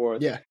 back and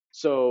forth. yeah,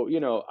 So,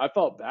 I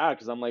felt bad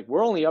because I'm like,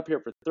 we're only up here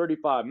for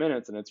 35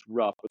 minutes and it's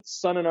rough with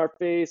sun in our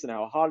face and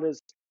how hot it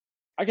is.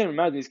 I can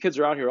imagine these kids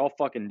are out here all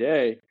fucking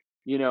day,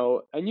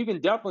 and you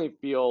can definitely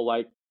feel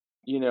like,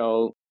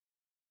 the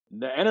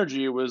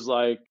energy was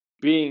like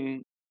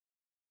being,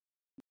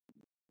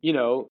 you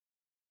know,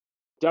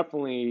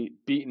 definitely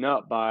beaten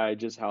up by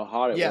just how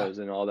hot it yeah, was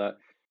and all that.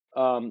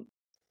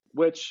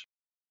 Which,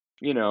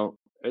 you know,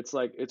 it's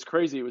like, it's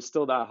crazy. It was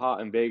still that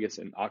hot in Vegas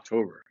in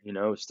October,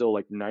 it's still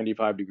like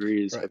 95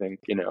 degrees, I right. think,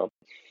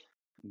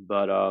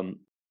 but,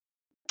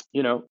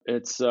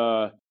 it's,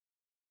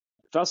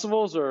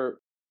 festivals are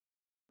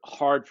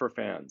hard for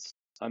fans.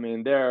 I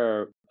mean,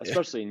 they're, Yeah.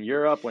 especially in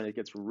Europe when it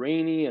gets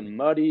rainy and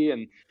muddy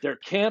and they're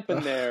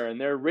camping there and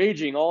they're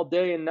raging all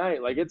day and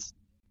night. Like it's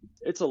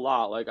a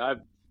lot. Like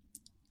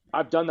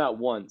I've done that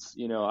once,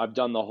 I've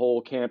done the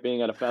whole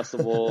camping at a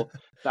festival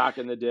back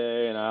in the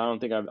day, and I don't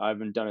think I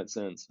haven't done it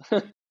since.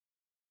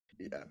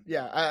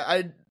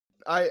 Yeah.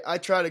 I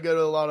try to go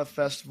to a lot of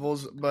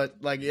festivals, but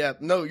like, yeah,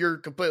 no, you're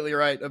completely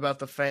right about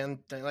the fan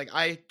thing. Like,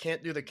 I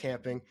can't do the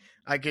camping.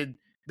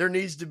 There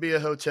needs to be a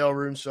hotel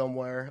room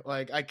somewhere.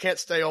 Like, I can't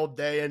stay all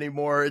day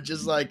anymore. It's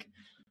just like,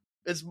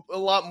 it's a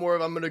lot more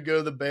of I'm going to go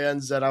to the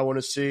bands that I want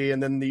to see.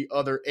 And then the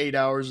other 8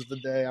 hours of the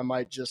day, I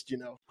might just,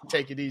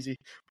 take it easy.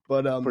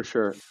 But, For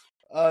sure.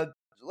 uh,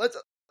 let's,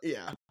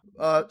 yeah.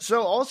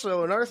 So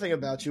also another thing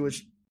about you,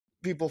 which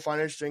people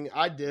find interesting,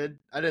 I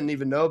didn't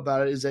even know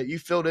about it, is that you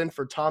filled in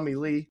for Tommy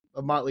Lee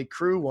of Mötley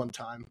Crüe one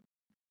time.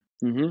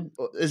 Hmm.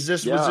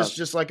 Was Yeah. this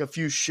just like a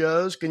few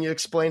shows? Can you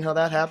explain how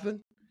that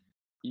happened?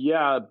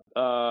 Yeah.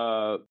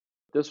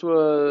 This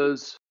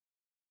was,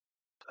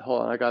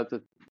 hold on, I got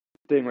the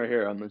thing right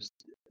here. It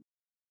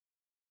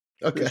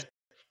Okay. was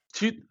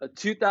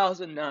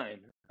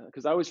 2009,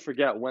 because I always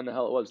forget when the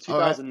hell it was. All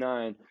right.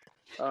 2009.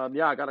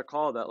 Yeah, I got a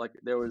call that like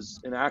there was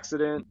an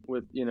accident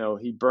with,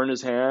 he burned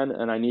his hand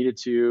and I needed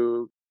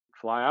to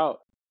fly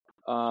out.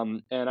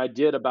 And I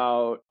did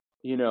about,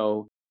 I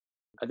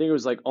think it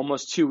was like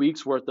almost 2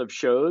 weeks worth of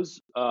shows,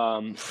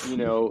 while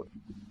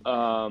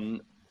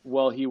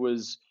he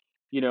was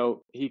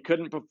he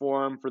couldn't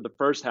perform for the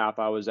first half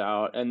I was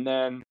out. And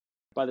then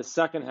by the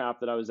second half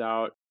that I was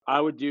out, I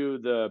would do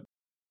the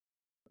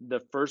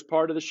first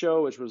part of the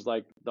show, which was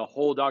like the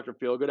whole Dr.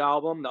 Feelgood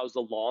album. That was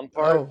the long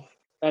part. Oh,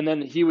 And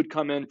then he would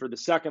come in for the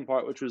second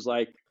part, which was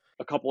like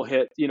a couple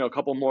hits, a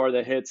couple more of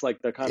the hits, like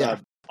the kind yeah.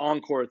 of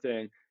encore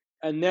thing.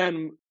 And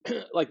then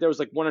like there was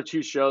like one or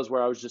two shows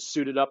where I was just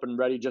suited up and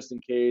ready just in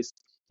case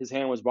his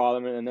hand was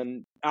bothering me. And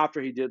then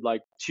after he did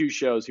like two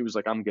shows, he was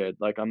like, I'm good.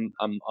 Like I'm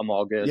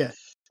all good. Yeah.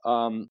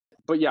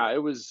 But yeah,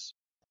 it was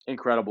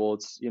incredible.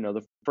 It's,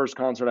 the first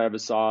concert I ever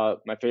saw,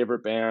 my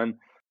favorite band,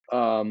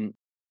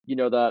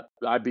 that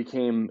I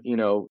became,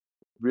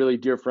 really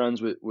dear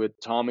friends with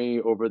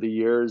Tommy over the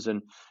years.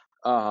 And,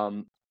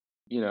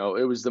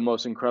 it was the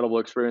most incredible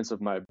experience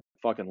of my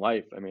fucking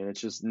life. I mean,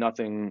 it's just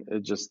nothing.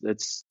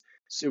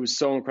 It was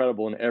so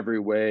incredible in every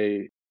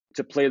way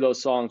to play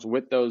those songs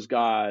with those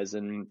guys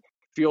and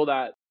feel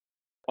that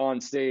on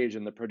stage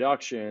and the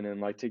production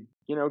and like to,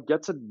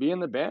 get to be in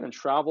the band and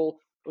travel.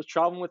 I was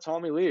traveling with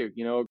Tommy Lee,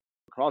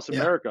 across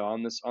Yeah. America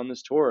on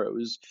this tour. It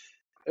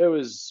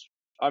was,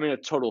 I mean, a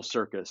total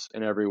circus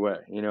in every way,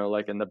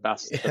 like in the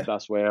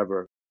best way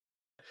ever.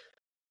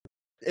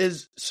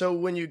 So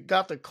when you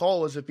got the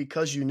call, is it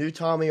because you knew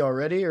Tommy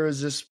already, or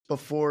is this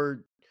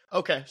before?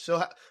 Okay,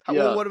 so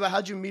what about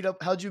how'd you meet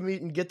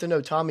and get to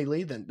know Tommy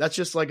Lee then? That's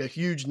just like a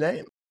huge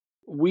name.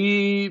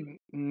 We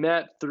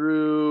met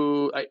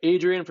through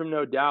Adrian from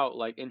No Doubt,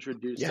 like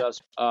introduced us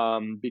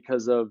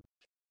because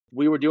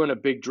we were doing a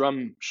big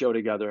drum show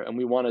together and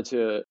we wanted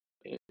to,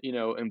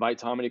 invite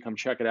Tommy to come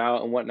check it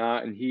out and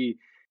whatnot. And he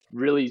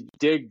really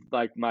digged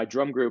like my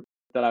drum group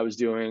that I was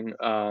doing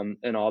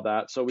and all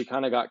that. So we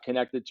kind of got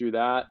connected through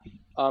that.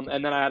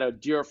 And then I had a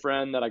dear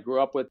friend that I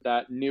grew up with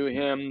that knew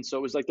him. So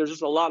it was like, there's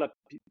just a lot of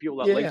people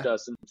that linked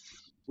us and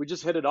we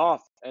just hit it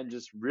off and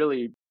just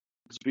really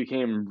just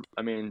became,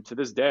 I mean, to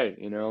this day,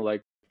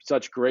 like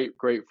such great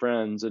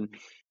friends. And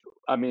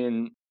I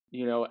mean,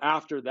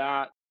 after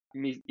that,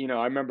 I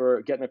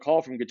remember getting a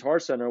call from Guitar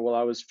Center while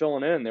I was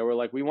filling in. They were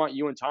like, we want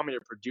you and Tommy to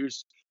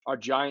produce our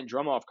giant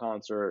drum off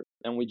concert.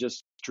 And we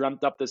just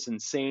dreamt up this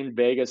insane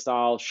Vegas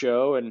style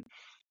show and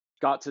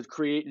got to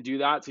create and do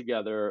that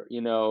together,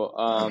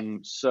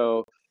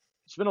 so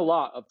it's been a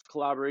lot of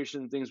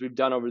collaboration things we've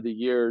done over the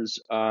years,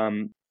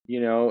 and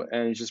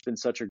he's just been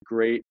such a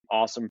great,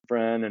 awesome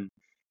friend and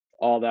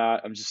all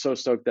that. I'm just so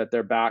stoked that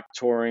they're back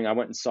touring. I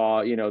went and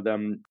saw,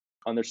 them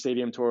on their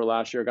stadium tour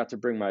last year. I got to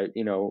bring my,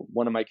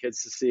 one of my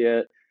kids to see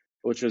it,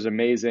 which was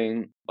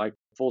amazing, like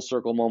full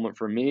circle moment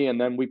for me. And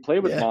then we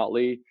played with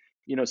Mötley,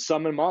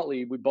 Sum and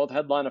Mötley. We both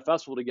headlined a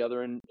festival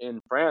together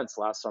in France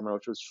last summer,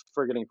 which was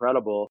friggin'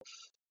 incredible.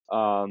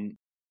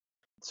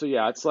 So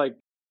yeah, it's like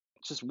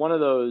just one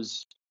of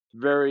those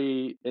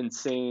very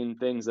insane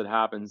things that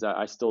happens that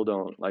I still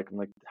don't like. I'm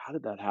like, how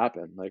did that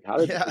happen? Like, how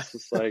did this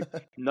just like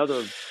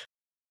another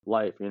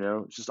life,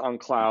 just on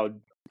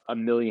cloud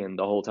 1,000,000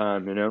 the whole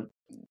time,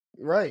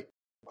 Right.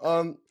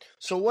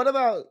 So what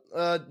about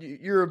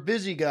you're a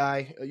busy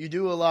guy, you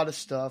do a lot of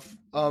stuff.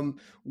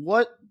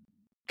 What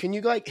can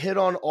you like hit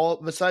on all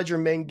besides your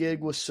main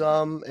gig with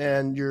Sum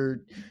and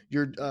your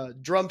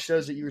drum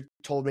shows that you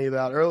told me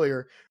about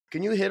earlier?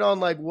 Can you hit on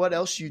like what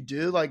else you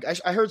do? Like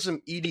I heard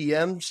some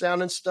EDM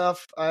sound and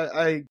stuff.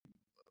 I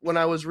when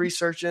I was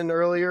researching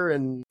earlier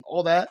and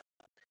all that.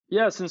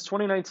 Yeah, since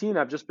 2019,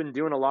 I've just been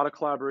doing a lot of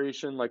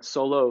collaboration, like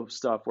solo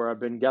stuff, where I've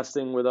been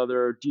guesting with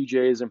other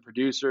DJs and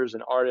producers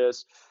and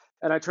artists.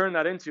 And I turned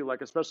that into,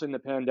 like, especially in the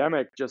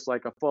pandemic, just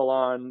like a full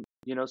on,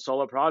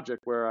 solo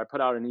project where I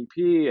put out an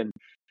EP and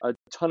a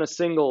ton of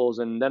singles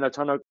and then a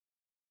ton of,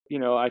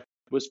 I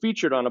was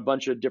featured on a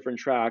bunch of different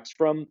tracks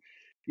from,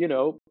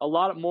 a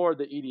lot more of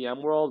the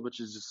EDM world, which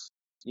is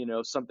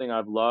just, something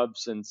I've loved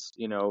since,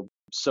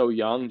 so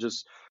young.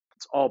 Just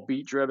it's all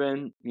beat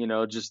driven,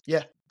 just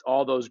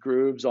all those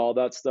grooves, all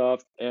that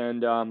stuff.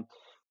 And,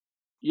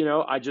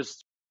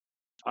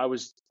 I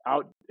was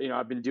out,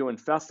 I've been doing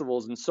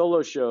festivals and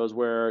solo shows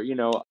where,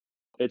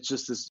 it's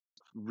just this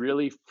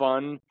really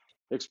fun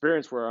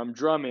experience where I'm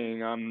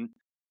drumming, I'm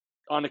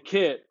on a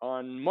kit,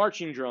 on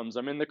marching drums,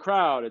 I'm in the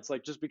crowd. It's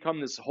like just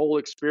become this whole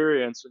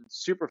experience and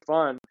super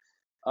fun.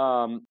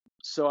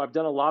 So I've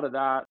done a lot of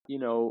that,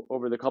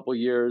 over the couple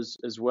years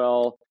as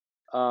well.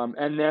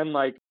 And then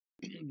like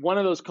one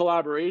of those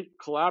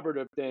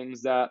collaborative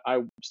things that I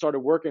started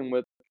working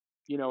with,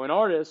 an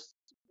artist,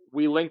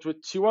 we linked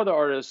with two other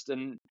artists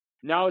and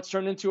now it's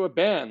turned into a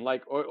band.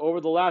 Like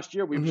over the last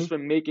year, we've just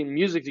been making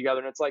music together.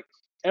 And it's like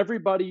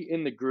everybody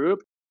in the group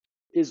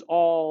is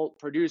all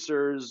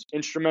producers,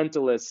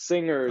 instrumentalists,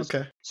 singers.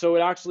 Okay. So it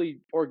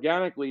actually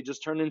organically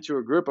just turned into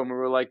a group. And we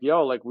were like,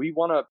 yo, like we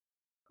want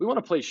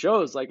to play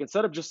shows. Like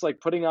instead of just like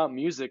putting out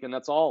music and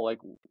that's all, like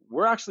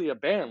we're actually a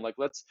band. Like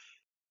let's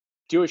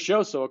do a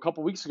show. So a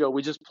couple weeks ago,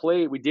 we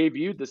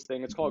debuted this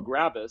thing. It's called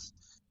Gravas.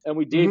 And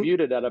we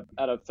debuted it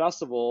at a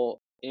festival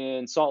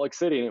in Salt Lake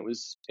City, and it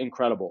was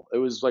incredible. It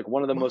was like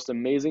one of the most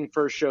amazing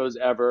first shows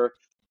ever.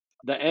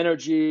 The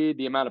energy,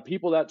 the amount of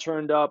people that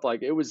turned up,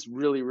 like it was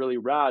really, really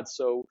rad.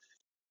 So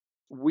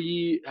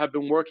we have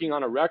been working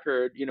on a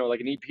record,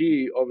 like an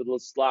EP over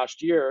this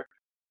last year.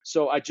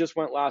 So I just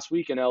went last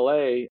week in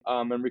LA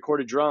and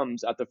recorded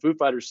drums at the Foo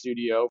Fighters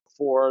studio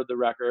for the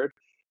record.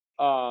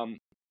 And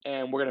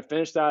we're going to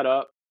finish that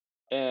up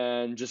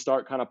and just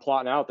start kind of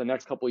plotting out the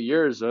next couple of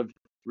years of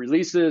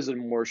releases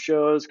and more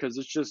shows, because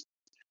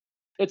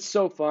it's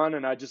so fun.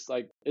 And I just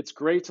it's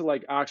great to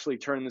actually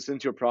turn this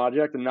into a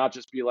project and not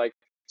just be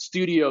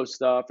studio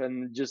stuff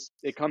and just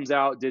it comes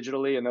out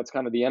digitally and that's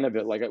kind of the end of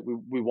it.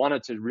 We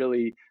wanted to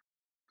really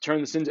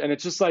turn this into, and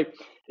it's just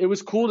it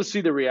was cool to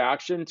see the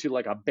reaction to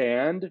a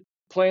band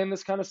playing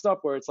this kind of stuff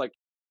where it's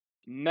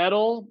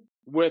metal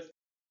with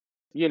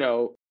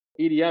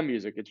EDM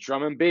music. It's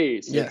drum and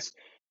bass. Yeah. It's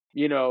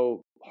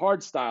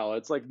hard style.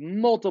 It's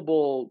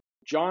multiple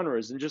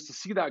genres, and just to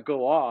see that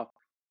go off,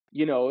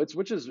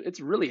 it's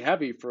really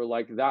heavy for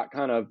that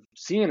kind of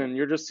scene, and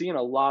you're just seeing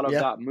a lot of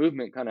that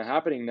movement kind of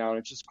happening now, and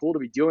it's just cool to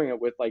be doing it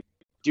with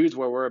dudes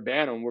where we're a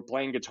band and we're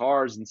playing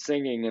guitars and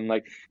singing and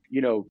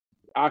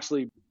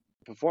actually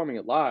performing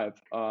it live,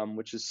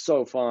 which is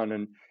so fun.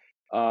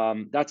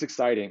 And that's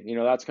exciting.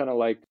 That's kind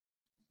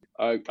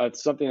of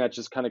something that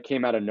just kind of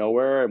came out of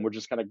nowhere, and we're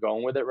just kind of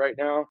going with it right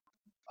now.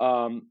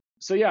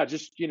 So yeah,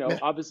 just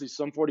obviously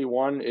Sum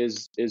 41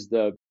 is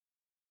the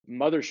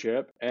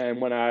mothership, and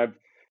when I have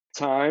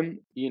time,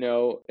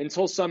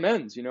 until Sum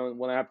ends,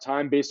 when I have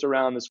time based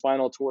around this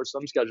final tour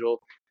Sum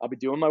schedule, I'll be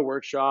doing my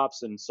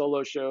workshops and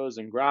solo shows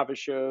and Gravas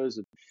shows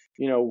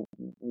and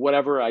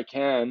whatever I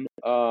can,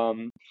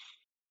 and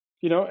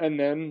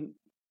then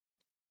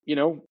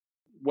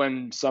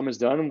when Sum is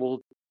done,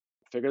 we'll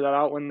figure that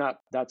out when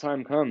that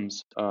time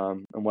comes,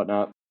 and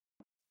whatnot.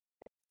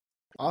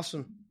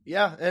 Awesome.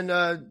 Yeah, and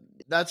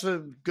that's a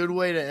good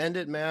way to end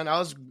it, man. I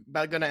was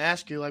about going to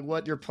ask you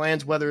what your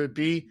plans, whether it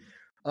be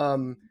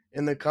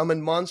in the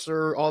coming months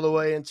or all the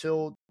way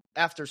until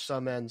after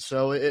Sum ends.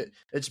 So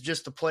it's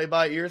just a play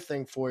by ear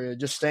thing for you,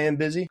 just staying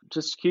busy.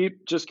 Just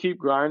keep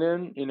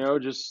grinding,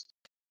 just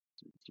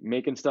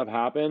making stuff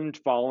happen,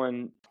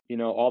 following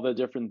all the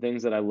different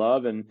things that I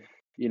love, and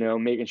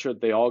making sure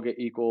that they all get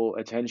equal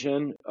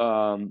attention,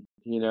 and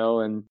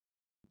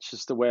it's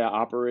just the way I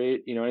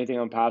operate. Anything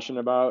I'm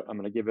passionate about, I'm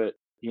going to give it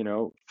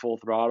full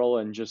throttle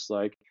and just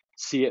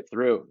see it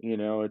through.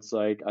 It's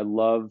I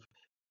love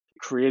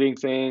creating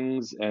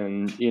things,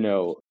 and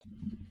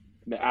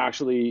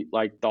actually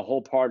the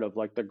whole part of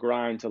the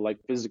grind to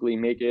physically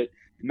make it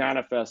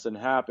manifest and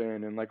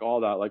happen, and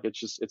all that.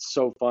 It's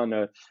so fun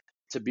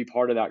to be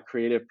part of that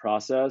creative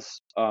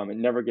process. It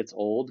never gets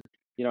old.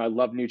 I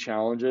love new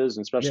challenges,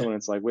 and especially when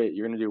it's wait,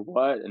 you're gonna do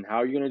what, and how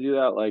are you gonna do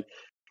that?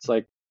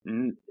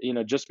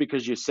 It's just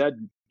because you said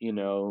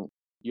you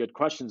had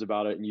questions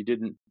about it and you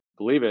didn't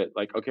believe it,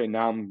 okay,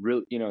 now I'm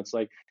really, it's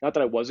not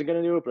that I wasn't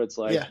gonna do it, but it's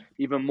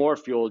even more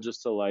fuel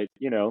just to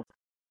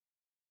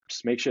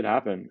just make shit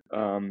happen.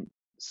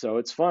 So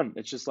it's fun.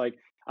 It's just I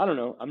don't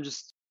know, I'm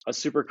just a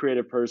super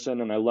creative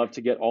person, and I love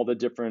to get all the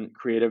different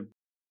creative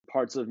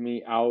parts of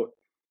me out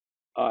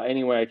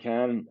any way I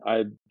can.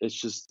 It's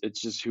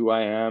just who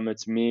I am.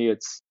 It's me.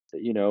 It's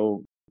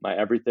my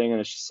everything,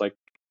 and it's just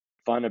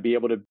fun to be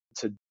able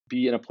to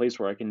be in a place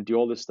where I can do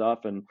all this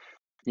stuff and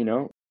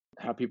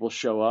have people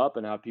show up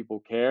and have people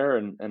care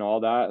and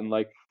all that. And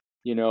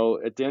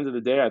at the end of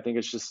the day, I think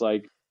it's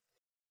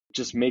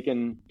just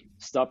making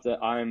stuff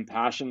that I'm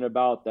passionate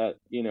about, that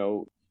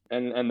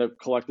and the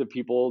collective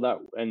people that,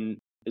 and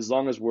as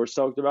long as we're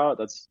stoked about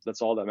it,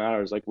 that's all that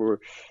matters. We're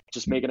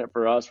just making it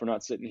for us. We're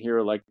not sitting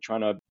here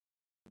trying to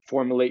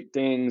formulate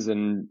things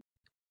and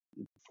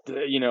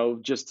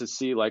just to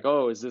see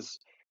oh, is this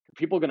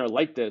people gonna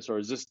like this, or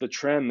is this the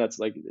trend? That's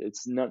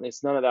it's none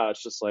of that.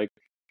 It's just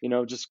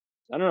just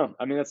I don't know.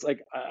 I mean, that's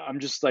I'm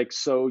just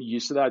so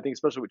used to that. I think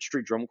especially with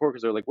street drum corps,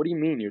 because they're what do you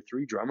mean you're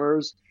 3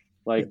 drummers?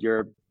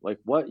 You're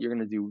what you're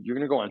gonna do? You're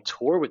gonna go on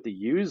tour with the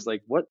U's?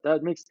 What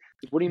that makes?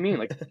 What do you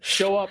mean?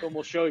 Show up and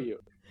we'll show you.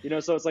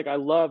 So it's I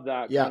love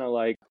that kind of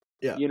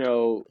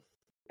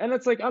and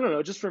it's I don't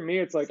know. Just for me,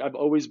 it's I've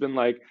always been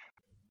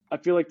I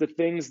feel the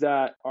things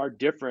that are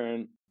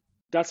different,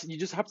 that's you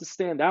just have to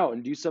stand out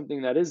and do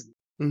something that is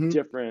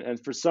different.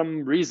 And for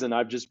some reason,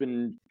 I've just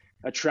been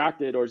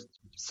attracted, or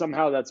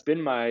somehow that's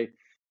been my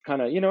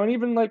kind of, and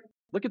even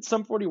look at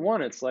Sum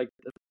 41. It's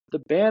the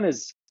band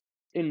is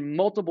in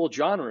multiple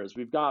genres.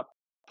 We've got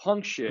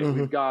punk shit,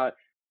 we've got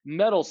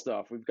metal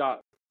stuff, we've got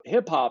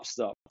hip hop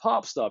stuff,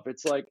 pop stuff.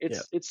 It's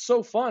it's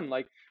so fun.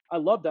 I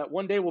love that.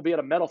 One day we'll be at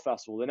a metal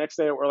festival. The next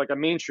day we're a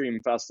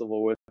mainstream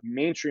festival with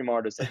mainstream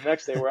artists. And the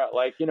next day we're at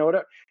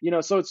whatever,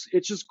 so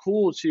it's just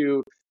cool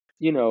to,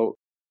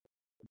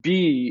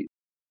 be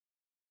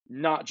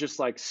not just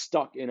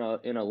stuck in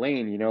a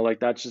lane,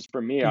 that's just for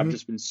me. I've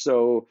just been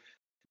so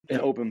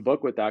an open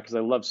book with that, because I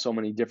love so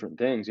many different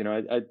things.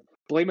 I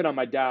blame it on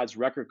my dad's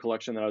record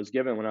collection that I was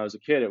given when I was a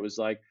kid. It was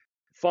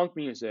funk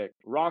music,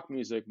 rock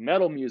music,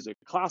 metal music,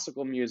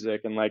 classical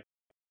music, and I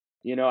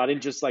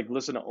didn't just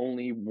listen to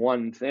only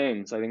one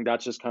thing. So I think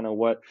that's just kind of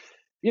what,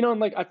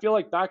 and I feel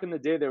back in the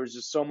day, there was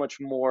just so much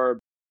more.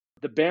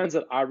 The bands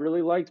that I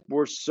really liked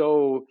were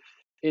so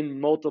in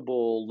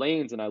multiple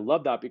lanes. And I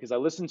love that because I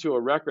listened to a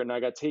record and I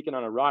got taken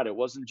on a ride. It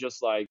wasn't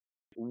just like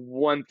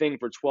one thing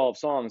for 12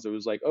 songs. It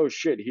was like, oh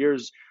shit,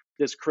 here's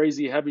this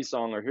crazy heavy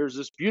song, or here's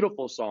this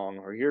beautiful song,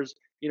 or here's,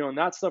 and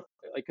that stuff.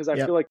 Like, cause I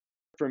Yep. feel like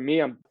for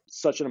me, I'm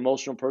such an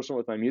emotional person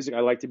with my music.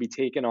 I like to be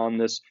taken on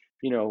this,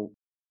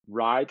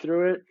 ride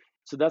through it.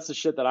 So that's the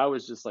shit that I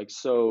was just like,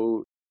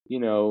 so,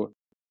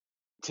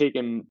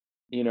 taken,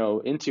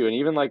 into. And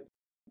even like,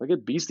 look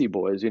at Beastie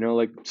Boys,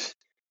 like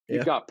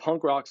you've got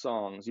punk rock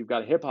songs, you've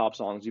got hip hop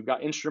songs, you've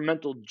got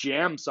instrumental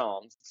jam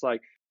songs. It's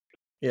like,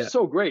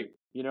 so great,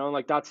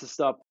 like that's the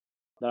stuff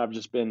that I've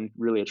just been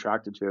really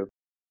attracted to.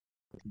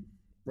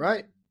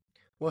 Right.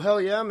 Well,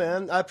 hell yeah,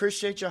 man. I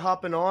appreciate you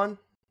hopping on.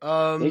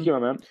 Thank you, my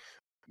man.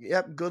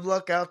 Yep. Good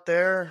luck out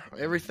there.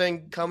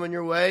 Everything coming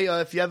your way.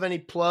 If you have any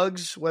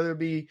plugs, whether it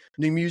be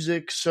new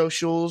music,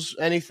 socials,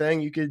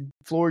 anything,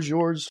 floor is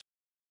yours.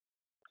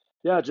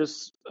 Yeah,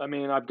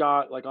 I've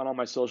got like on all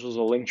my socials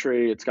a link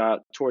tree. It's got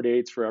tour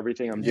dates for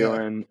everything I'm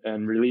doing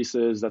and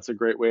releases. That's a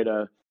great way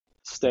to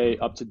stay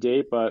up to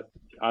date. But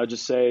I would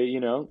just say,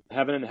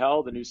 Heaven and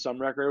Hell, the new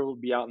Sum record, will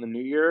be out in the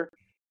new year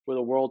with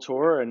a world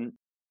tour, and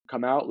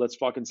come out. Let's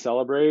fucking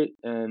celebrate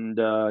and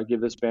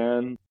give this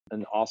band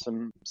an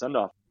awesome send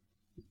off.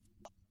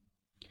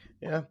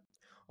 Yeah.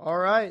 All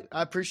right.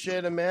 I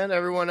appreciate it, man.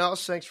 Everyone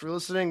else, thanks for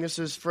listening. This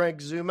is Frank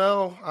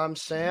Zummo. I'm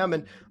Sam.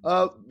 And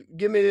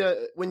give me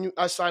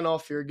I sign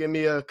off here, give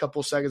me a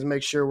couple seconds to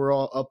make sure we're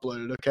all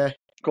uploaded, okay?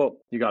 Cool.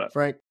 You got it.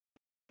 Frank.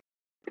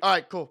 All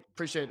right, cool.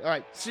 Appreciate it. All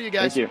right. See you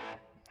guys. Thank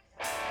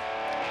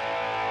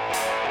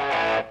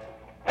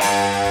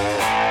you.